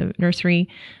the nursery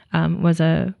was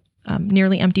a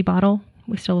nearly empty bottle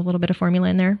with still a little bit of formula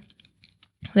in there.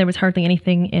 There was hardly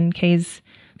anything in Kay's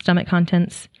stomach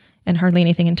contents and hardly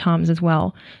anything in Tom's as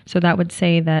well. So that would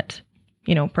say that,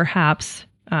 perhaps...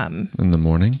 in the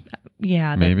morning?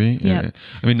 Yeah. Maybe? Yeah.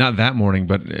 I mean, not that morning,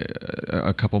 but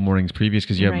a couple mornings previous,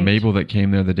 because you have Mabel that came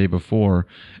there the day before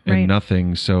and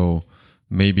nothing. So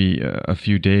maybe a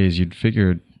few days, you'd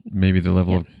figure maybe the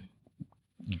level of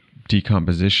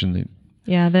decomposition.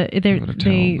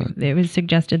 It was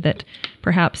suggested that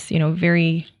perhaps,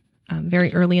 very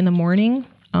early in the morning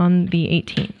on the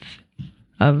 18th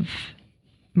of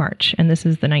March, and this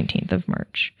is the 19th of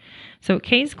March. So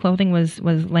Kay's clothing was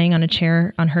laying on a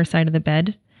chair on her side of the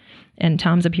bed, and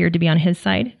Tom's appeared to be on his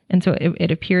side, and so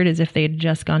it appeared as if they had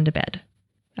just gone to bed.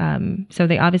 So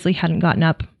they obviously hadn't gotten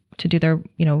up to do their,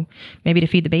 maybe to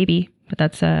feed the baby, but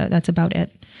that's about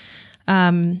it.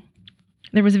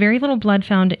 There was very little blood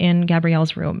found in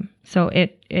Gabrielle's room. So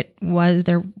it was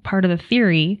part of the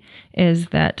theory is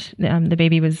that the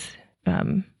baby was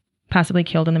possibly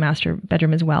killed in the master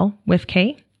bedroom as well with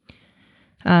Kay.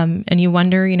 And you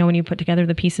wonder, when you put together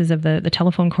the pieces of the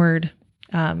telephone cord,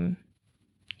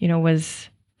 was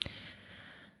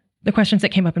the questions that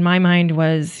came up in my mind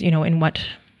was, in what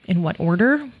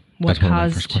order? What That's caused, one of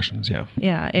my first questions, yeah.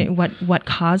 Yeah, what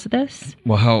caused this?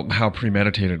 Well, how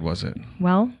premeditated was it?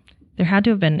 Well, it had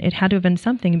to have been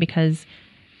something, because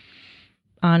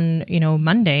on,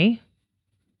 Monday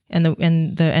and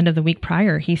the end of the week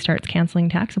prior, he starts canceling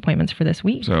tax appointments for this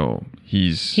week. So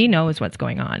he knows what's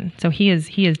going on. So he is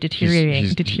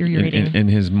deteriorating. In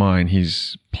his mind,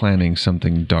 he's planning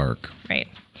something dark. Right.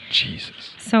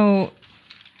 Jesus. So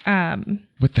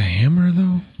with the hammer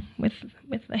though? With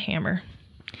the hammer.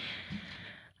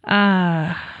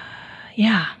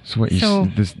 Yeah. So what?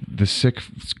 The sick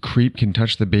creep can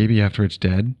touch the baby after it's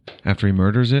dead, after he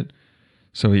murders it.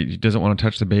 So he doesn't want to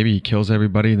touch the baby. He kills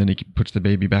everybody, and then he puts the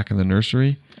baby back in the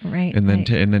nursery. Right. And then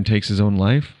and then takes his own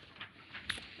life.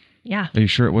 Yeah. Are you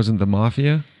sure it wasn't the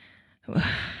mafia?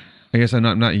 I guess I'm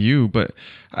not you, but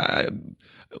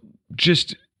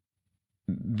just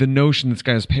the notion this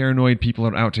guy's paranoid. People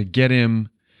are out to get him.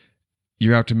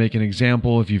 You're out to make an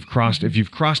example. If you've crossed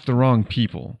the wrong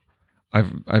people.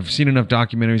 I've seen enough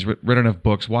documentaries, read enough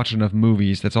books, watched enough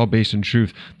movies. That's all based in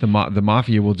truth. The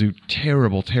mafia will do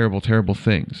terrible, terrible, terrible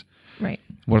things. Right.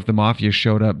 What if the mafia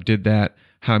showed up, did that?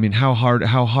 How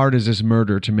hard is this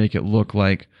murder to make it look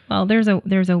like? Well, there's a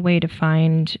way to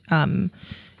find.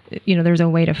 There's a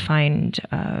way to find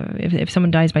if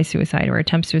someone dies by suicide or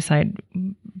attempts suicide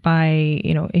by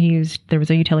there was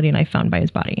a utility knife found by his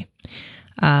body.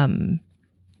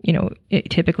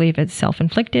 Typically if it's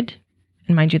self-inflicted.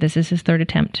 And mind you, this is his third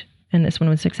attempt, and this one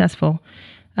was successful.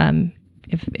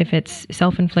 If it's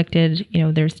self-inflicted,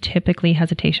 there's typically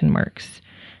hesitation marks,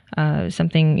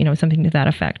 something to that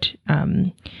effect.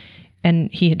 And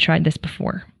he had tried this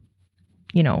before,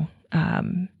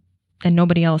 and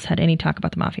nobody else had any talk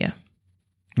about the mafia.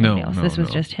 No, this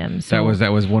was just him. So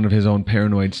that was one of his own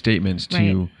paranoid statements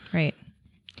too. Right.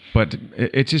 But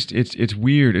it's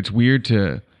weird. It's weird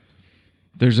to.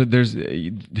 There's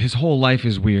his whole life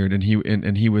is weird, and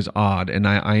he was odd, and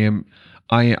I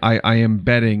am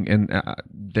betting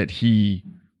that he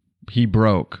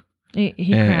broke,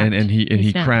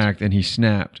 he cracked and he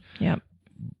snapped. Yep.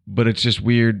 But it's just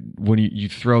weird when you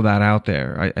throw that out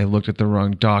there. I looked at the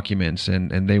wrong documents,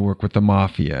 and they work with the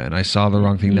mafia, and I saw the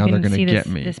wrong thing. Now they're going to get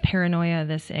me. This paranoia,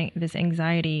 this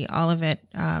anxiety, all of it.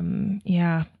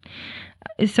 Yeah.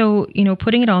 So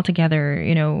putting it all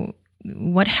together,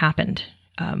 what happened?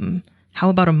 How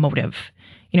about a motive?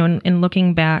 In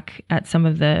looking back at some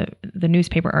of the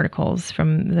newspaper articles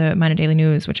from the Minot Daily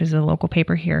News, which is a local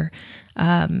paper here,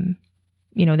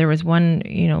 there was one,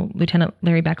 Lieutenant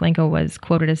Larry Baklenko was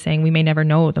quoted as saying, "We may never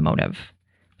know the motive,"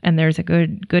 and there's a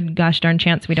good gosh darn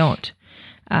chance we don't,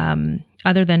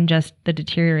 other than just the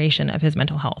deterioration of his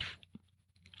mental health.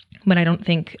 But I don't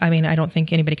think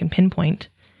anybody can pinpoint.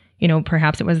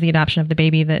 Perhaps it was the adoption of the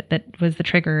baby that was the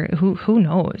trigger. Who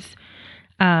knows?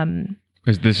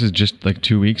 This is just like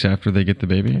 2 weeks after they get the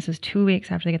baby? This is 2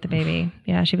 weeks after they get the baby.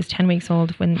 Yeah, she was 10 weeks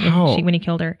old when he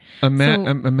killed her.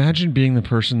 Imagine being the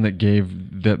person that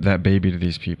gave that baby to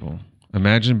these people.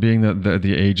 Imagine being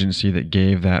the agency that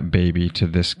gave that baby to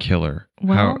this killer.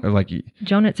 Well,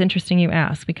 Joan, it's interesting you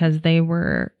ask, because they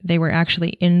were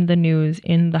actually in the news,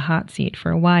 in the hot seat for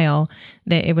a while.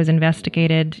 It was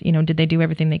investigated. Did they do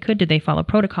everything they could? Did they follow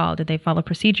protocol? Did they follow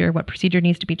procedure? What procedure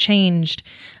needs to be changed?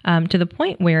 To the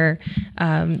point where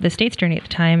the state's attorney at the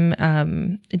time,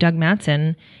 Doug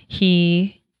Mattson,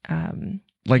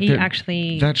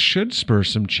 that should spur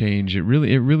some change. It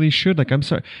really should. I'm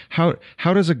sorry.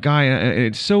 How does a guy?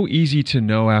 It's so easy to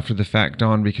know after the fact,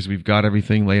 Dawn, because we've got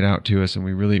everything laid out to us, and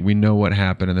we know what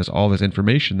happened, and there's all this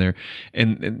information there,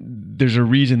 and there's a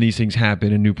reason these things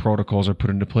happen, and new protocols are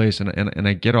put into place, and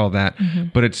I get all that,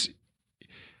 but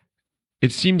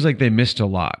it seems like they missed a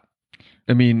lot.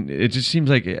 I mean, it just seems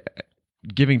like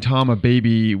giving Tom a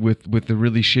baby with the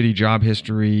really shitty job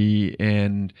history,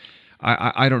 and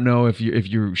I don't know if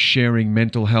you're sharing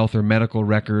mental health or medical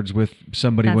records with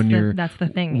somebody that's the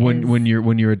thing when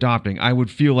you're adopting. I would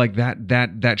feel like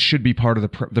that should be part of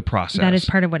the process. That is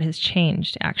part of what has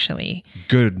changed, actually.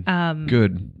 Good.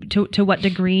 To what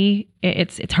degree,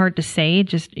 it's hard to say,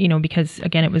 just because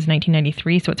again it was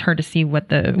 1993, so it's hard to see what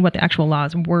the actual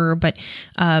laws were, but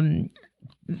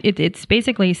it's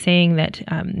basically saying that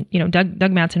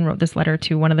Doug Mattson wrote this letter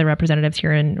to one of the representatives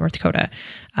here in North Dakota,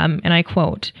 and I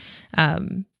quote.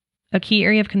 A key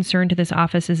area of concern to this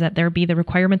office is that there be the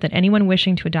requirement that anyone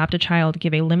wishing to adopt a child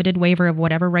give a limited waiver of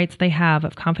whatever rights they have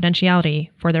of confidentiality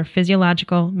for their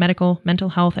physiological, medical, mental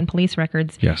health, and police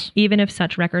records, yes, even if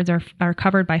such records are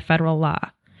covered by federal law.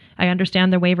 I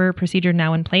understand the waiver procedure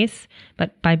now in place,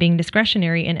 but by being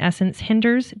discretionary, in essence,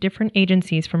 hinders different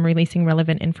agencies from releasing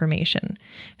relevant information.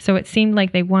 So it seemed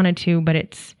like they wanted to, but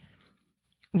it's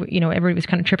everybody was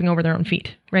kind of tripping over their own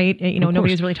feet, right?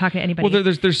 Nobody was really talking to anybody. Well,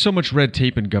 there's so much red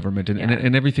tape in government,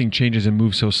 and everything changes and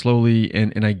moves so slowly.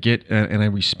 And I get and I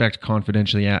respect confidentiality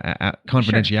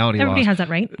sure. laws. Everybody has that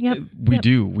right. Yep. We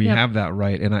do. We have that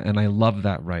right, and I love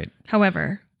that right.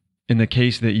 However, in the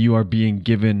case that you are being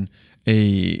given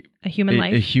a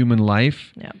human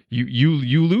life, yeah.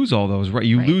 you lose all those, right?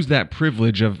 You right. lose that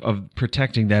privilege of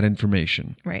protecting that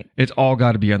information. Right. It's all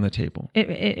got to be on the table.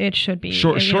 It should be.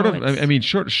 Short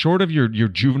of your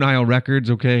juvenile records,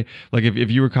 okay? Like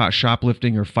if you were caught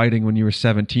shoplifting or fighting when you were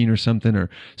 17 or something, or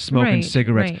smoking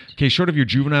cigarettes. Right. Okay, short of your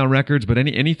juvenile records, but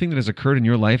anything that has occurred in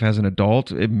your life as an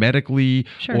adult, medically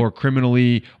sure. or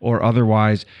criminally or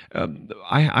otherwise,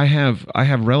 I have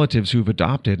relatives who've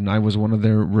adopted, and I was one of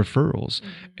their referrals.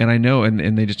 And I know,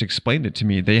 and they just explained it to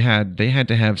me. They had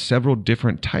to have several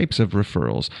different types of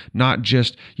referrals. Not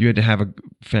just you had to have a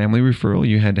family referral,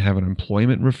 you had to have an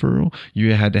employment referral,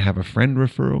 you had to have a friend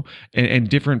referral, and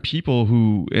different people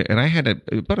who. And I had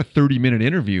about a 30-minute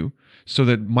interview so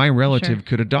that my relative sure.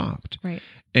 could adopt. Right.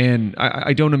 And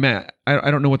I don't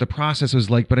know what the process was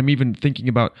like, but I'm even thinking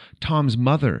about Tom's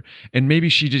mother, and maybe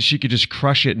she could just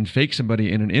crush it and fake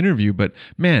somebody in an interview. But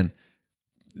man,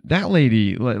 that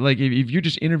lady, like if you're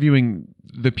just interviewing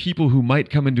the people who might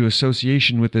come into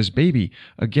association with this baby,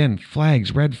 again,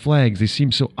 red flags. They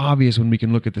seem so obvious when we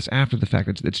can look at this after the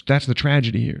fact. That's the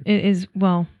tragedy here. It is.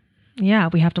 Well, yeah,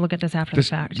 we have to look at this after the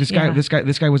fact. This guy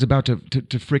was about to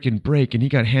frickin' break, and he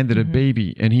got handed a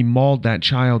baby, and he mauled that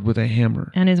child with a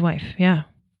hammer. And his wife, yeah.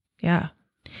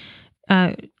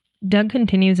 Doug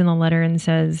continues in the letter and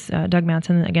says, Doug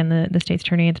Mattson, again, the state's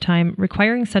attorney at the time,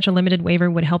 requiring such a limited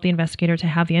waiver would help the investigator to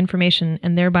have the information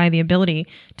and thereby the ability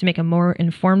to make a more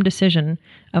informed decision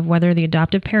of whether the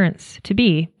adoptive parents to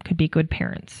be could be good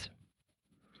parents.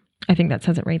 I think that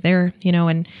says it right there,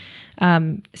 and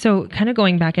so kind of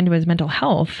going back into his mental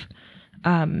health,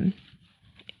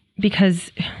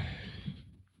 because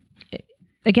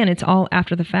again, it's all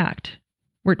after the fact.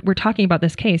 We're talking about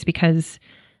this case because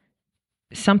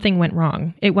something went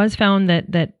wrong. It was found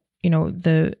that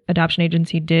the adoption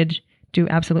agency did do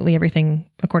absolutely everything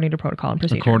according to protocol and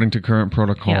procedure. According to current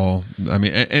protocol. Yeah. I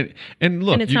mean, and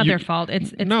look, and it's not their fault.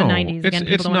 It's the 90s. Again,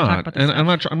 it's not. Talk about this and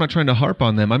stuff. I'm not trying to harp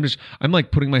on them. I'm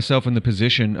like putting myself in the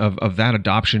position of that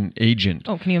adoption agent.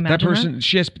 Oh, can you imagine that person?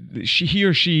 He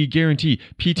or she guarantee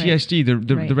PTSD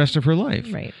right. the rest of her life.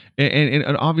 Right.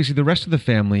 And obviously the rest of the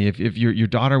family. If your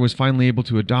daughter was finally able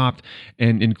to adopt,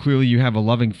 and clearly you have a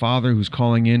loving father who's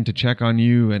calling in to check on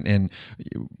you and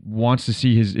wants to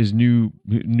see his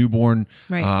newborn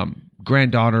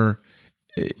granddaughter,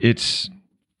 it's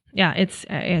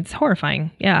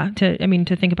horrifying. Yeah,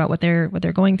 to think about what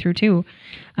they're going through too.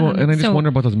 Well, and I just wonder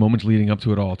about those moments leading up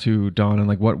to it all too, Dawn, and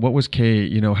like what was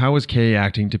Kay? How was Kay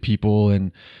acting to people,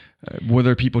 and Were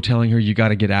there people telling her you got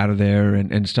to get out of there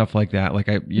and stuff like that? Like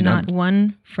Not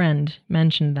one friend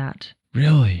mentioned that.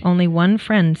 Really? Only one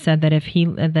friend said that if he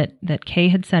that Kay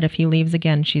had said if he leaves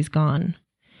again, she's gone.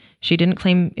 She didn't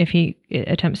claim if he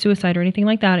attempts suicide or anything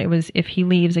like that. It was if he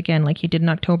leaves again, like he did in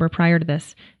October prior to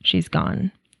this, she's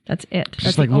gone. That's it.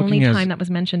 That's like the only looking time that was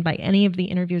mentioned by any of the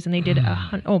interviews, and they did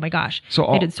oh my gosh, So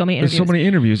they did so many interviews. There's so many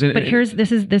interviews. But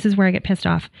this is where I get pissed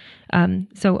off.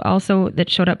 So also that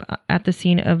showed up at the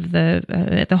scene of the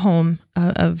at the home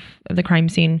of the crime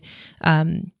scene.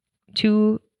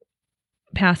 2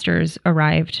 pastors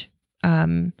arrived,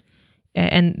 and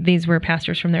these were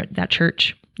pastors from their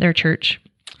church.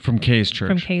 From Kay's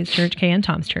church. Kay and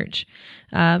Tom's church.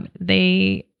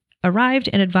 They arrived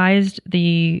and advised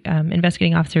the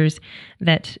investigating officers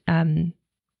that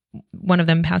one of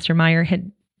them, Pastor Meyer,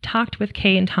 had talked with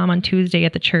Kay and Tom on Tuesday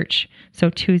at the church. So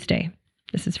Tuesday.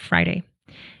 This is Friday.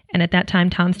 And at that time,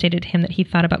 Tom stated to him that he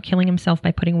thought about killing himself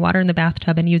by putting water in the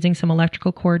bathtub and using some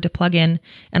electrical cord to plug in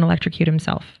and electrocute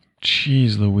himself.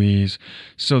 Jeez Louise.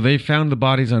 So they found the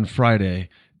bodies on Friday,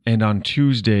 and on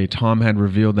Tuesday, Tom had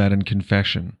revealed that in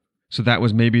confession. So that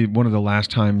was maybe one of the last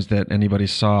times that anybody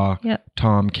saw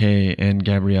Tom, Kay, and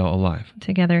Gabrielle alive.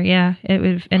 Together, yeah. It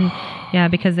was, and yeah,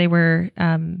 because they were,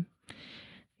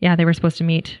 they were supposed to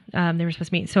meet.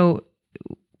 So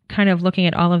kind of looking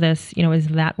at all of this, is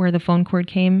that where the phone cord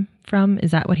came from?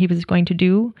 Is that what he was going to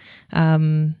do?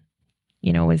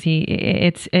 Was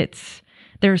he,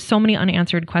 there's so many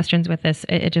unanswered questions with this.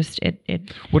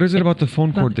 What is it about the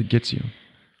phone cord that gets you?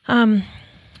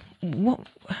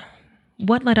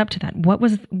 What led up to that? Why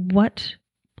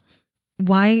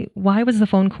was the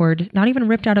phone cord not even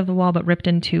ripped out of the wall, but ripped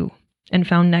in two and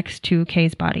found next to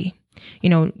Kay's body?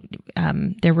 There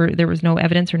was no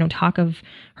evidence or no talk of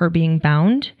her being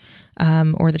bound,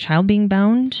 or the child being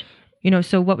bound.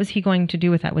 So what was he going to do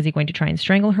with that? Was he going to try and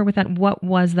strangle her with that? What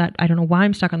was that? I don't know why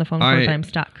I'm stuck on the phone cord, but I'm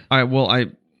stuck.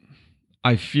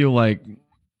 I feel like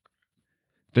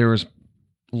there was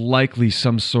likely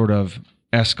some sort of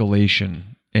escalation,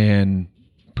 and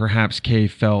perhaps Kay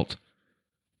felt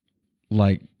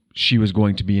like she was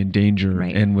going to be in danger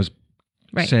and was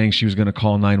saying she was going to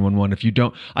call 911. If you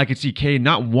don't, I could see Kay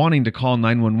not wanting to call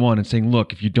 911 and saying,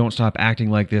 "Look, if you don't stop acting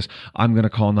like this, I'm going to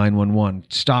call 911.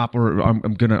 Stop, or I'm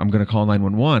going to call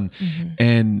 911." Mm-hmm.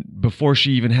 And before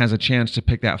she even has a chance to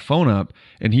pick that phone up,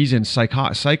 and he's in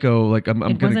psycho, like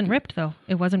it wasn't ripped though.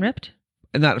 It wasn't ripped.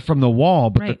 And not from the wall,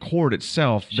 but the cord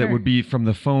itself that would be from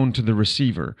the phone to the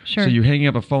receiver. Sure. So you hang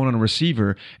up a phone on a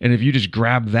receiver, and if you just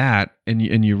grab that and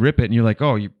you rip it, and you're like,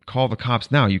 "Oh, you call the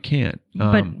cops now." You can't.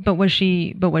 But was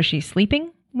she sleeping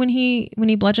when he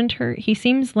bludgeoned her? He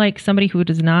seems like somebody who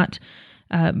does not.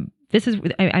 This is.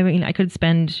 I mean, I could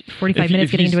spend 45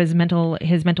 minutes getting into his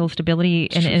mental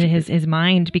stability and his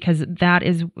mind, because that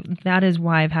is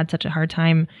why I've had such a hard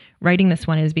time writing this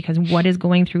one, is because what is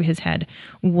going through his head?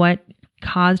 What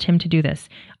caused him to do this?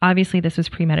 Obviously this was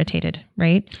premeditated,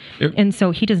 right? And so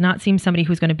he does not seem somebody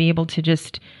who's going to be able to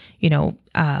just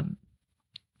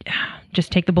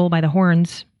just take the bull by the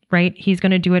horns, right? He's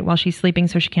going to do it while she's sleeping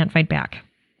so she can't fight back.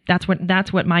 That's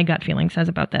what my gut feeling says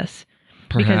about this.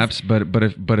 Perhaps, but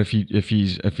if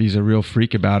he's a real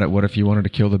freak about it, what if he wanted to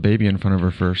kill the baby in front of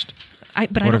her first? I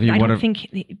don't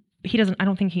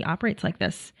think he operates like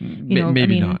this.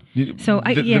 Maybe not. So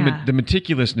the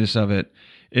meticulousness of it,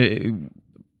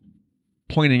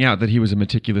 pointing out that he was a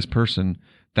meticulous person,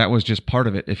 that was just part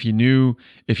of it. If you knew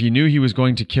he was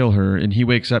going to kill her and he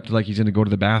wakes up like he's going to go to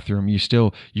the bathroom,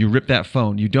 you rip that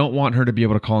phone. You don't want her to be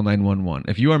able to call 911.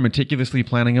 If you are meticulously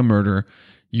planning a murder,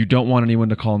 you don't want anyone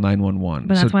to call 911.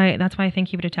 But that's why I think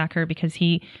he would attack her, because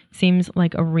he seems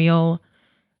like a real.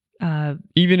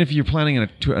 Even if you're planning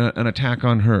an attack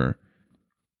on her,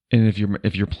 and if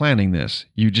you're planning this,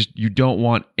 you don't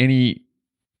want any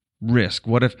risk.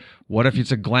 What if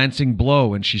it's a glancing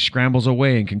blow and she scrambles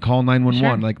away and can call 911?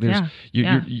 Sure. Like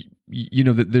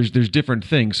there's different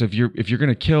things. So if you're going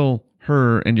to kill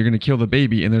her and you're going to kill the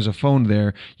baby and there's a phone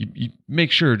there, you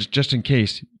make sure, just in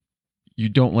case, you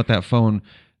don't let that phone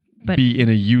be in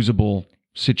a usable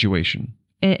situation.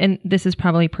 And this is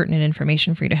probably pertinent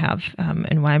information for you to have,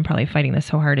 and why I'm probably fighting this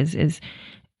so hard is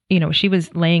she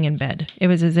was laying in bed. It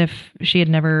was as if she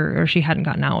hadn't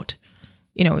gotten out.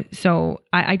 So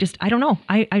I don't know.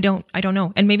 I don't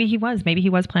know. And maybe he was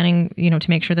planning, to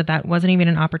make sure that wasn't even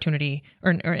an opportunity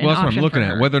or an Well, that's what I'm option looking for at.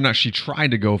 her. Whether or not she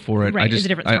tried to go for it, Right, is a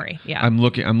different story. Yeah. I'm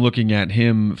looking at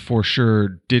him for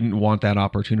sure. Didn't want that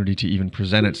opportunity to even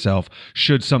present itself.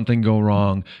 Should something go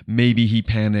wrong, maybe he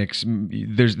panics.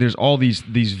 There's all these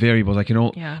variables. I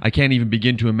can't even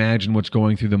begin to imagine what's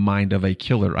going through the mind of a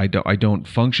killer. I don't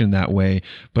function that way.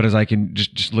 But as I can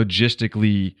just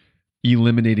logistically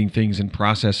eliminating things and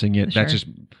processing it. Sure. That's just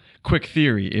quick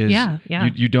theory is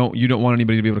you don't want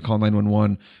anybody to be able to call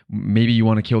 911. Maybe you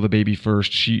want to kill the baby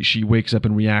first. She wakes up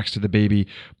and reacts to the baby.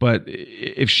 But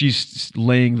if she's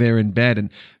laying there in bed, and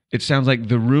it sounds like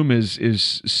the room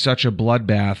is such a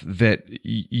bloodbath that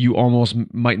you almost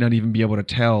might not even be able to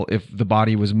tell if the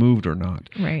body was moved or not.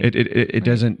 Right. It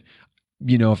doesn't.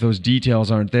 If those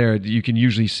details aren't there, you can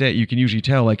usually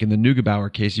tell, like in the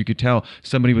Neugebauer case, you could tell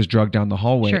somebody was drugged down the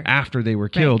hallway after they were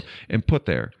killed and put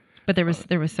there. But there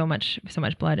was so much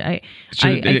blood. I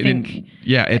think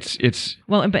it's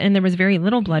well, and there was very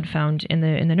little blood found in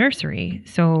the nursery.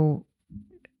 So,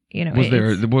 was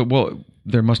there? Well,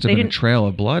 there must have been a trail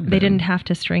of blood. They didn't have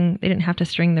to string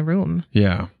the room.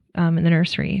 Yeah. In the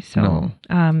nursery. So,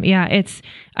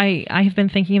 I have been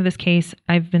thinking of this case.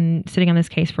 I've been sitting on this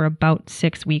case for about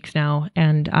 6 weeks now,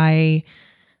 and it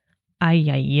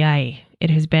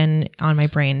has been on my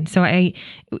brain. So a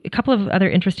couple of other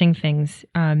interesting things.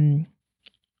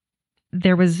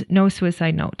 There was no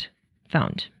suicide note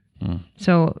found.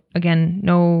 So again,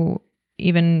 no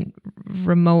even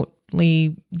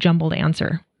remotely jumbled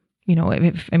answer.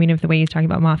 If the way he's talking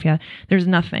about mafia, there's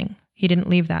nothing. He didn't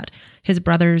leave that. His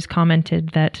brothers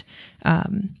commented that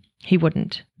he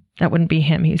wouldn't. That wouldn't be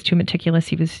him. He was too meticulous.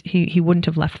 He wouldn't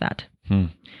have left that.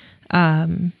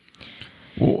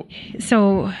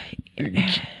 So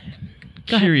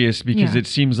curious because it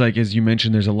seems like, as you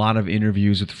mentioned, there's a lot of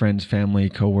interviews with friends, family,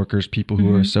 coworkers, people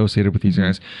who are associated with these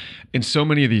guys. In so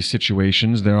many of these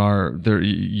situations,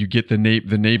 you get the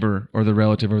neighbor or the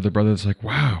relative or the brother that's like,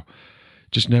 wow.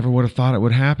 Just never would have thought it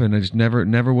would happen. I just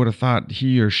never would have thought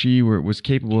he or she was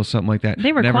capable of something like that.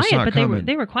 They were never quiet, but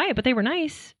they were quiet, but they were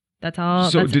nice. That's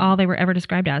all. So all they were ever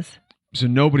described as. So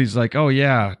nobody's like, oh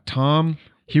yeah, Tom,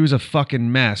 he was a fucking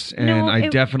mess, and I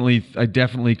definitely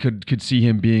could see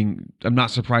him being. I'm not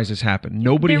surprised this happened.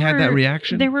 Nobody had that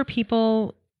reaction. There were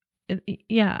people.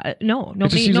 No, nobody. It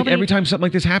just seems like every time something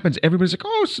like this happens, everybody's like,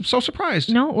 "Oh, so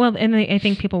surprised." No, well, and I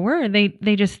think people were. They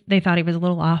thought he was a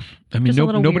little off. I mean,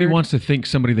 nobody wants to think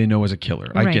somebody they know is a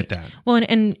killer. Right. I get that. Well,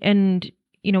 and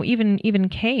even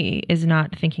Kay is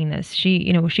not thinking this.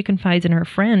 She confides in her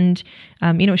friend.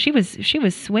 She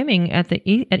was swimming at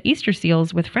Easter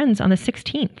Seals with friends on the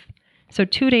 16th. So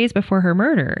 2 days before her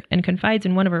murder, and confides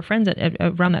in one of her friends at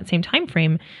around that same time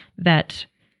frame that,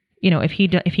 if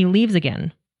he leaves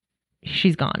again,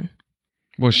 she's gone.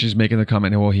 Well, she's making the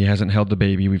comment, well, he hasn't held the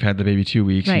baby. We've had the baby 2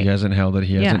 weeks. Right. He hasn't held it.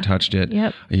 He hasn't touched it.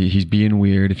 Yep. He's being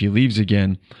weird if he leaves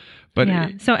again. But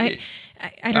so I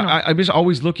don't know. I'm just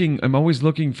always looking. I'm always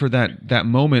looking for that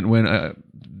moment when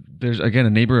there's again a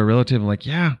neighbor, a relative. I'm like,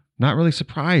 yeah, not really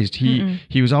surprised.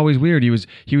 He was always weird. He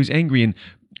was angry. And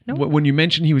when you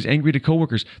mentioned he was angry to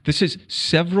coworkers, this is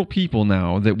several people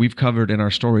now that we've covered in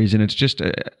our stories, and it's just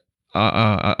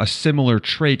a similar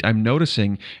trait I'm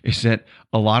noticing is that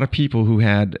a lot of people who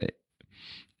had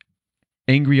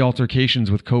angry altercations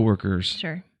with coworkers.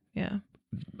 Sure. Yeah.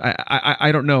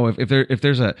 I don't know if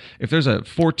there's a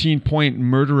 14-point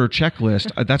murderer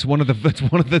checklist. That's one of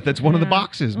the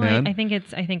boxes, man. I think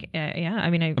I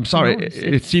mean, I'm sorry.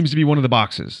 It seems to be one of the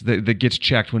boxes that gets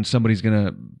checked when somebody's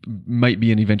might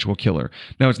be an eventual killer.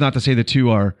 Now, it's not to say the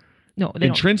two are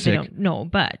intrinsic. No,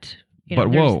 but.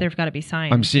 There's got to be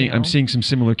signs. I'm seeing some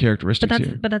similar characteristics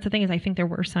here. But that's the thing is, I think there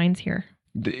were signs here.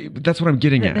 That's what I'm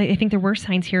getting at. I think there were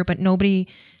signs here, but nobody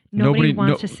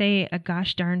wants to say a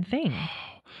gosh darn thing.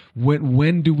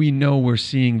 When do we know we're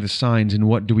seeing the signs, and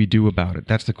what do we do about it?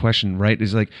 That's the question, right?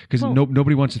 Is like because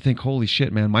nobody wants to think, holy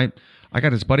shit, man, I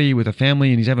got his buddy with a family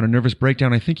and he's having a nervous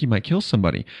breakdown. I think he might kill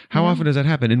somebody. How often does that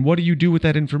happen? And what do you do with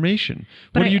that information?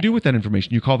 What do you do with that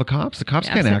information? You call the cops? The cops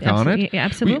can't act on it.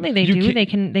 Absolutely, they do. They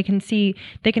can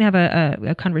have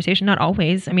a conversation. Not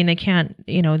always. I mean, they can't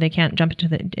jump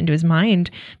into his mind.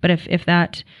 But if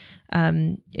that,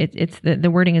 it's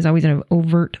the wording is always an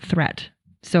overt threat.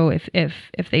 So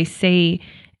if they say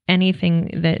anything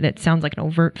that sounds like an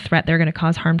overt threat, they're going to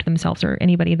cause harm to themselves or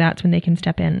anybody. That's when they can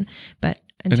step in. But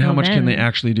and how much can they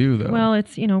actually do, though? Well,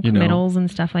 it's committals and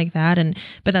stuff like that,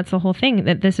 but that's the whole thing.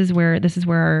 That this is where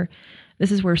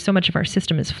so much of our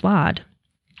system is flawed,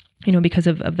 because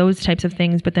of those types of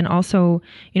things. But then also,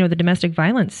 the domestic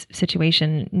violence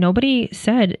situation. Nobody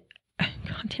said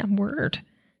goddamn word.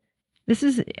 This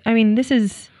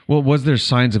is, Well, was there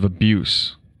signs of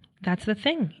abuse? that's the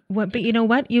thing. But you know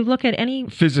what? You look at any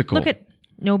Physical.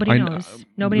 nobody I- knows.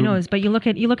 Nobody knows. But you look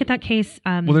at that case.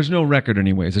 Well, there's no record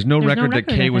anyways. There's no There's no record that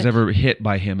record Kay of was it. ever hit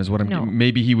by him is what I'm No.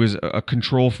 maybe he was a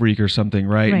control freak or something,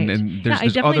 right? Right. And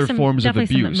there's definitely other forms of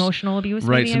definitely abuse. some emotional abuse,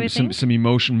 Right, maybe, I would think. some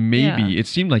emotion, maybe. Yeah. It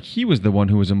seemed like he was the one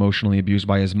who was emotionally abused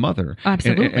by his mother.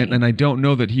 Absolutely. And I don't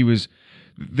know that he was,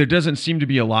 there doesn't seem to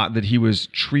be a lot that he was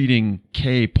treating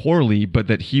Kay poorly, but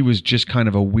that he was just kind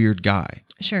of a weird guy,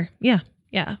 Sure. Yeah.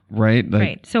 Yeah. right? Like,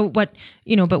 Right. So what,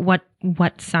 but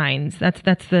what signs? That's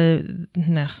the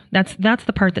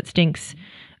part that stinks.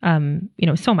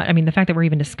 So much. I mean, the fact that we're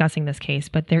even discussing this case,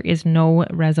 but there is no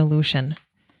resolution.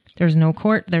 There's no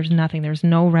court. There's nothing. There's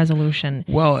no resolution.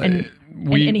 Well, and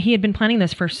he had been planning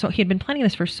this for so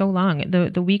long.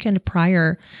 The weekend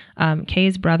prior,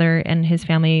 Kay's brother and his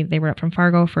family, they were up from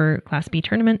Fargo for Class B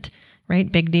tournament. Right,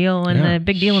 big deal, and yeah, the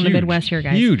big deal in the huge, Midwest here,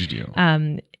 guys. Huge deal.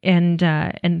 And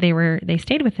they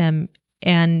stayed with him.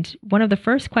 And one of the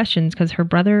first questions, because her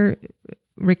brother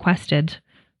requested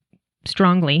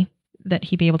strongly that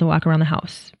he be able to walk around the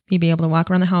house. He'd be able to walk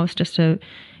around the house and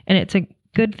it's a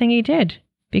good thing he did,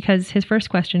 because his first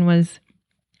question was,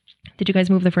 did you guys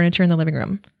move the furniture in the living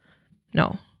room?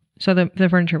 No. So the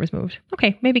furniture was moved.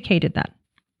 Okay, maybe Kay did that.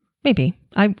 Maybe.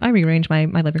 I rearranged my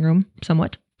living room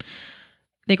somewhat.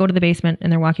 They go to the basement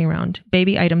and they're walking around.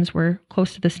 Baby items were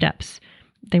close to the steps.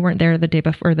 They weren't there the day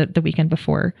before, the weekend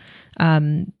before.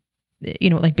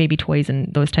 Like baby toys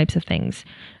and those types of things.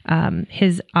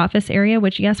 His office area,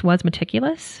 which yes, was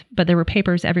meticulous, but there were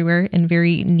papers everywhere in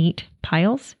very neat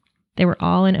piles. They were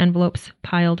all in envelopes,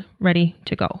 piled, ready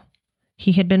to go.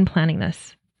 He had been planning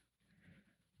this.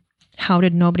 How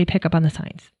did nobody pick up on the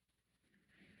signs?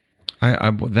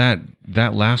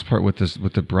 That last part with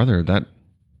the brother,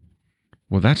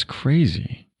 that's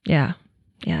crazy. Yeah.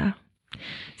 Yeah.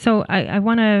 So I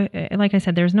want to, like I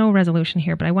said, there's no resolution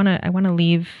here, but I want to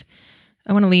leave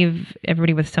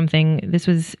everybody with something. This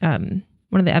was one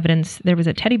of the evidence. There was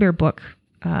a teddy bear book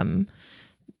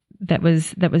that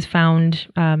was found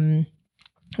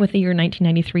with the year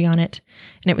 1993 on it,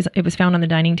 and it was found on the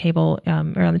dining table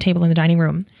or on the table in the dining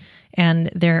room, and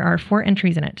there are 4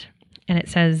 entries in it. And it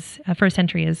says, first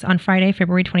entry is, on Friday,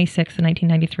 February 26th,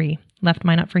 1993, left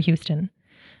Minot for Houston.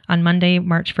 On Monday,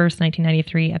 March 1st,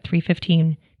 1993, at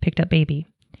 3:15, picked up baby.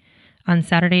 On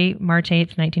Saturday, March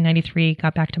 8th, 1993,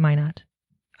 got back to Minot.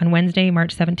 On Wednesday,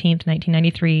 March 17th,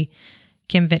 1993,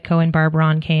 Kim Vitko and Barb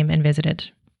Ron came and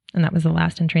visited. And that was the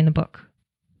last entry in the book.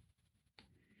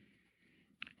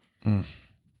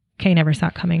 Kay never saw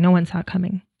it coming. No one saw it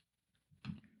coming.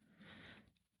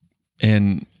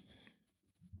 And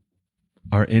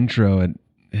our intro,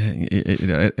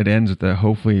 it ends with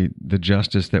hopefully the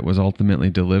justice that was ultimately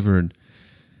delivered.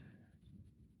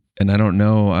 And I don't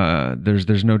know,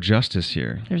 there's no justice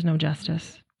here. There's no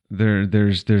justice.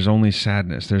 There's only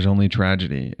sadness. There's only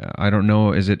tragedy. I don't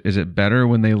know. Is it better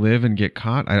when they live and get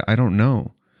caught? I don't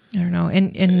know. I don't know.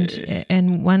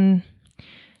 And one,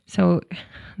 so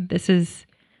this is,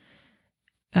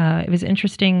 it was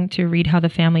interesting to read how the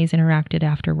families interacted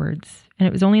afterwards. And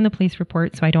it was only in the police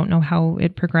report, so I don't know how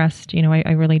it progressed.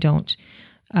 I really don't.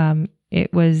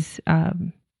 It was,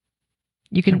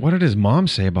 you can. What did his mom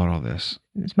say about all this?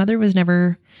 His mother was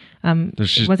never,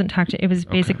 it wasn't talked to. It was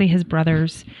basically his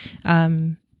brothers.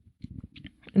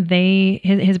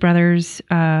 His brothers,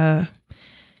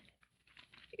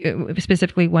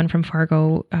 specifically one from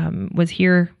Fargo, was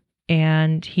here,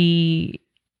 and he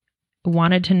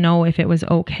wanted to know if it was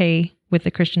okay with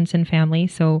the Christensen family,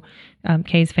 so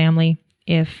Kay's family,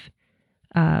 if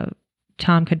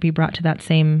Tom could be brought to that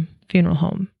same funeral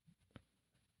home.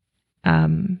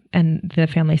 And the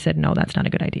family said, no, that's not a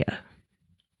good idea.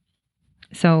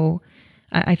 So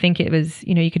I think it was,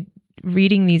 you could,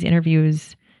 reading these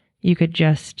interviews, you could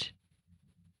just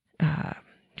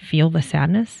feel the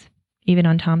sadness, even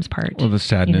on Tom's part. Well, the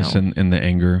sadness and the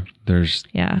anger. There's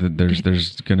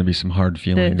going to be some hard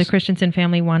feelings. The Christensen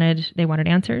family wanted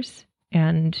answers,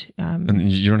 and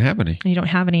you don't have any. You don't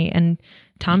have any. And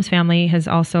Tom's family has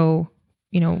also,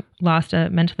 lost a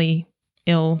mentally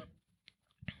ill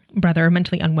brother,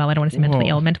 mentally unwell. I don't want to say mentally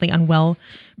ill, mentally unwell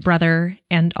brother,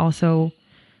 and also,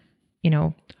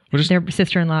 their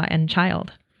sister-in-law and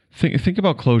child. Think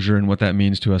about closure and what that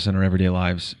means to us in our everyday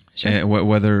lives. Sure. And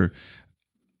whether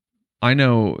I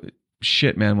know,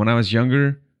 shit, man. When I was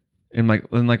younger, in my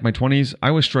 20s,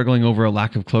 I was struggling over a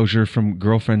lack of closure from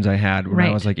girlfriends I had when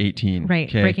I was like 18. Right,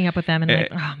 okay? Breaking up with them and like,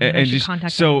 oh man, I should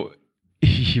contact them.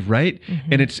 Right,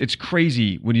 mm-hmm. And it's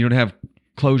crazy when you don't have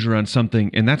closure on something,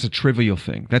 and that's a trivial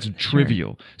thing. That's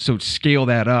trivial. So scale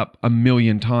that up a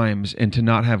million times, and to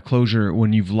not have closure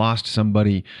when you've lost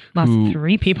somebody Lost who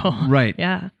 3 people. Right.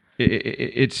 Yeah.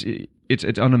 It's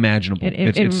unimaginable.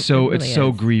 It's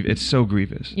so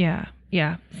grievous. Yeah.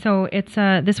 Yeah. So it's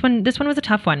this one was a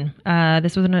tough one.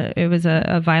 This was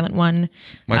a violent one.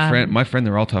 My friend,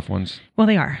 they're all tough ones. Well,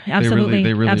 they are. Absolutely.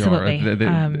 They really absolutely.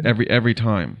 are. Every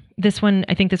time.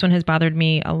 I think this one has bothered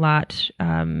me a lot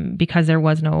because there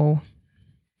was no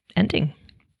ending.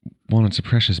 Well, it's a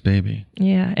precious baby.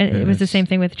 Yeah. It was the same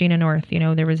thing with Gina North.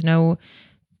 There was no,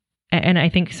 and I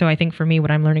think for me,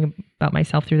 what I'm learning about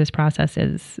myself through this process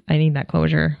is I need that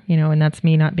closure, and that's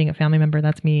me not being a family member.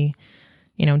 That's me,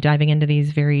 diving into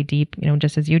these very deep,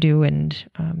 just as you do. And,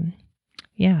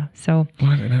 yeah, so.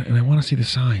 Well, and I want to see the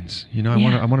signs, I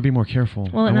want to be more careful.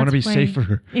 Well, I want to be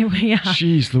safer. Yeah.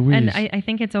 Jeez Louise. And I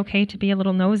think it's okay to be a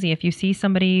little nosy. If you see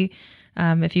somebody,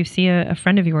 if you see a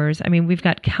friend of yours, I mean, we've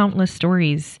got countless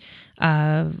stories,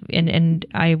 and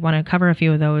I want to cover a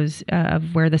few of those,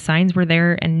 of where the signs were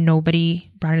there and nobody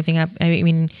brought anything up. I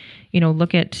mean,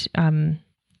 look at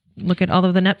all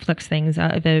of the Netflix things,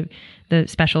 the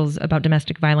specials about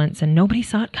domestic violence, and nobody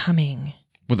saw it coming.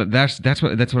 Well, that's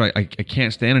what I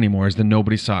can't stand anymore, is the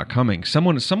nobody saw it coming.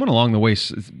 Someone along the way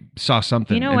saw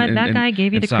something. You know what? That guy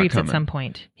gave you the creeps at some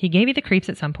point. He gave you the creeps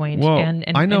at some point. Well, and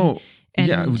I know.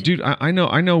 Yeah, dude, I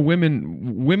know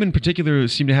women particularly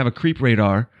seem to have a creep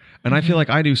radar. And I feel like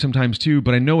I do sometimes too,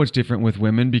 but I know it's different with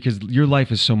women because your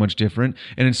life is so much different.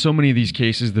 And in so many of these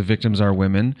cases, the victims are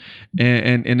women.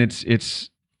 And it's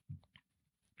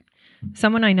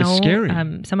someone I know, it's scary.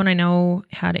 Someone I know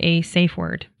had a safe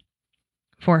word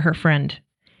for her friend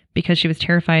because she was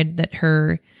terrified that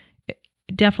her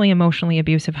definitely emotionally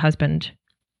abusive husband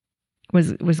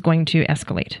was going to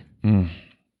escalate. Mm.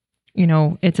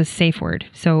 It's a safe word.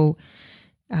 So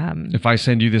if I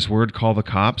send you this word, call the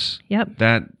cops. Yep.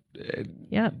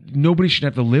 Yep. Nobody should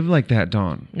have to live like that,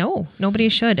 Dawn. No, nobody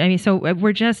should. I mean, so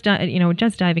we're just,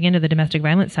 just diving into the domestic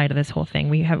violence side of this whole thing.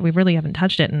 We really haven't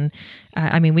touched it. And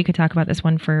I mean, we could talk about this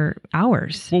one for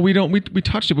hours. Well, we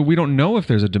touched it, but we don't know if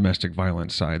there's a domestic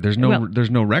violence side. There's no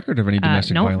record of any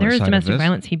domestic violence. No, there is side domestic of this.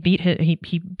 violence. He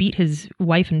beat his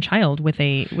wife and child with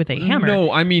a hammer.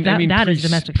 No, I mean that is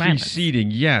domestic violence.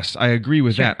 Preceding, yes, I agree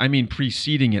with that. I mean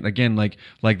preceding it again, like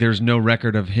there's no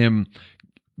record of him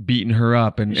beating her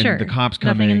up and the cops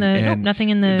coming. Nothing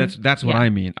in the. That's what I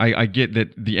mean. I get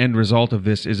that the end result of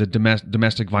this is a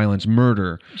domestic violence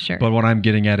murder. Sure. But what I'm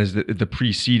getting at is the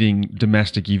preceding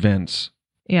domestic events.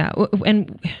 Yeah,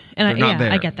 and they're not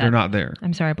there. I get that. They're not there.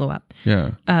 I'm sorry, I blew up.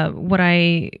 Yeah. What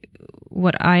I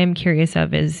am curious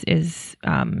of is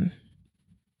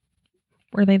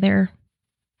were they there?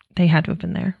 They had to have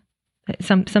been there.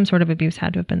 Some sort of abuse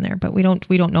had to have been there, but we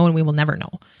don't know, and we will never know.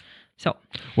 So,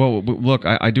 well, look,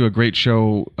 I do a great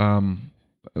show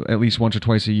at least once or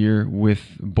twice a year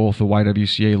with both the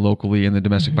YWCA locally and the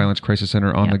Domestic Violence Crisis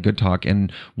Center on the Good Talk.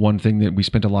 And one thing that we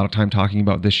spent a lot of time talking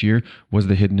about this year was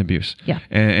the hidden abuse. Yeah.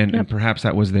 And perhaps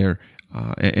that was there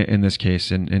in this case.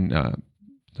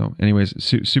 So anyways,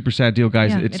 super sad deal,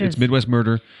 guys. Yeah, it's Midwest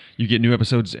Murder. You get new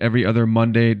episodes every other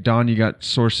Monday. Dawn, you got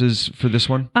sources for this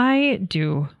one? I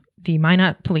do. The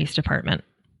Minot Police Department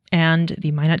and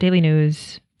the Minot Daily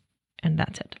News. And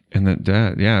that's it.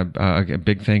 And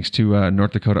big thanks to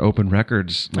North Dakota Open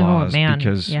Records laws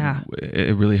because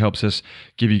it really helps us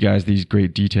give you guys these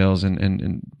great details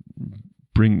and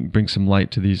bring some light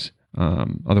to these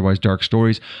otherwise dark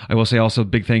stories. I will say also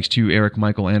big thanks to Eric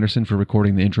Michael Anderson for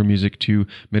recording the intro music to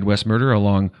Midwest Murder,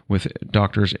 along with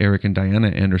doctors Eric and Diana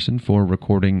Anderson for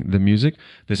recording the music.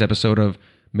 This episode of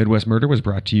Midwest Murder was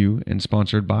brought to you and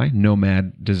sponsored by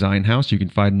Nomad Design House. You can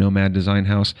find Nomad Design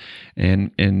House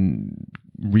and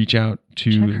reach out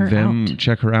to them.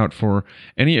 Check her out for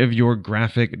any of your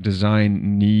graphic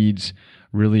design needs.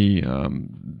 Really,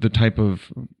 the type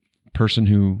of person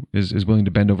who is willing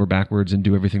to bend over backwards and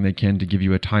do everything they can to give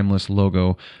you a timeless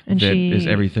logo is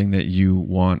everything that you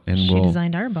want. And she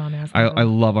designed our bomb ass logo. I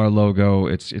love our logo.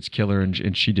 It's killer,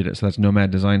 and she did it. So that's Nomad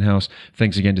Design House.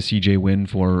 Thanks again to CJ Wynn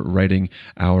for writing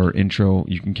our intro.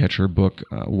 You can catch her book,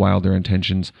 Wilder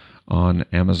Intentions, on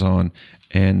Amazon.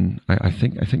 And I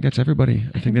think that's everybody.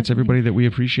 I think that's everybody that we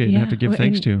appreciate and have to give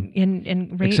thanks to.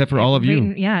 Except for all of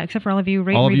you. Except for all of you.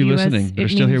 All of you listening. They're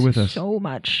still here with us. So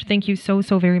much. Thank you so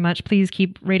very much. Please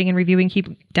keep rating and reviewing.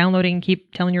 Keep downloading.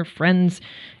 Keep telling your friends.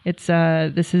 It's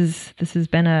this has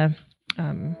been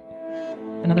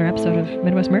another episode of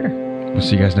Midwest Murder. We'll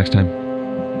see you guys next time.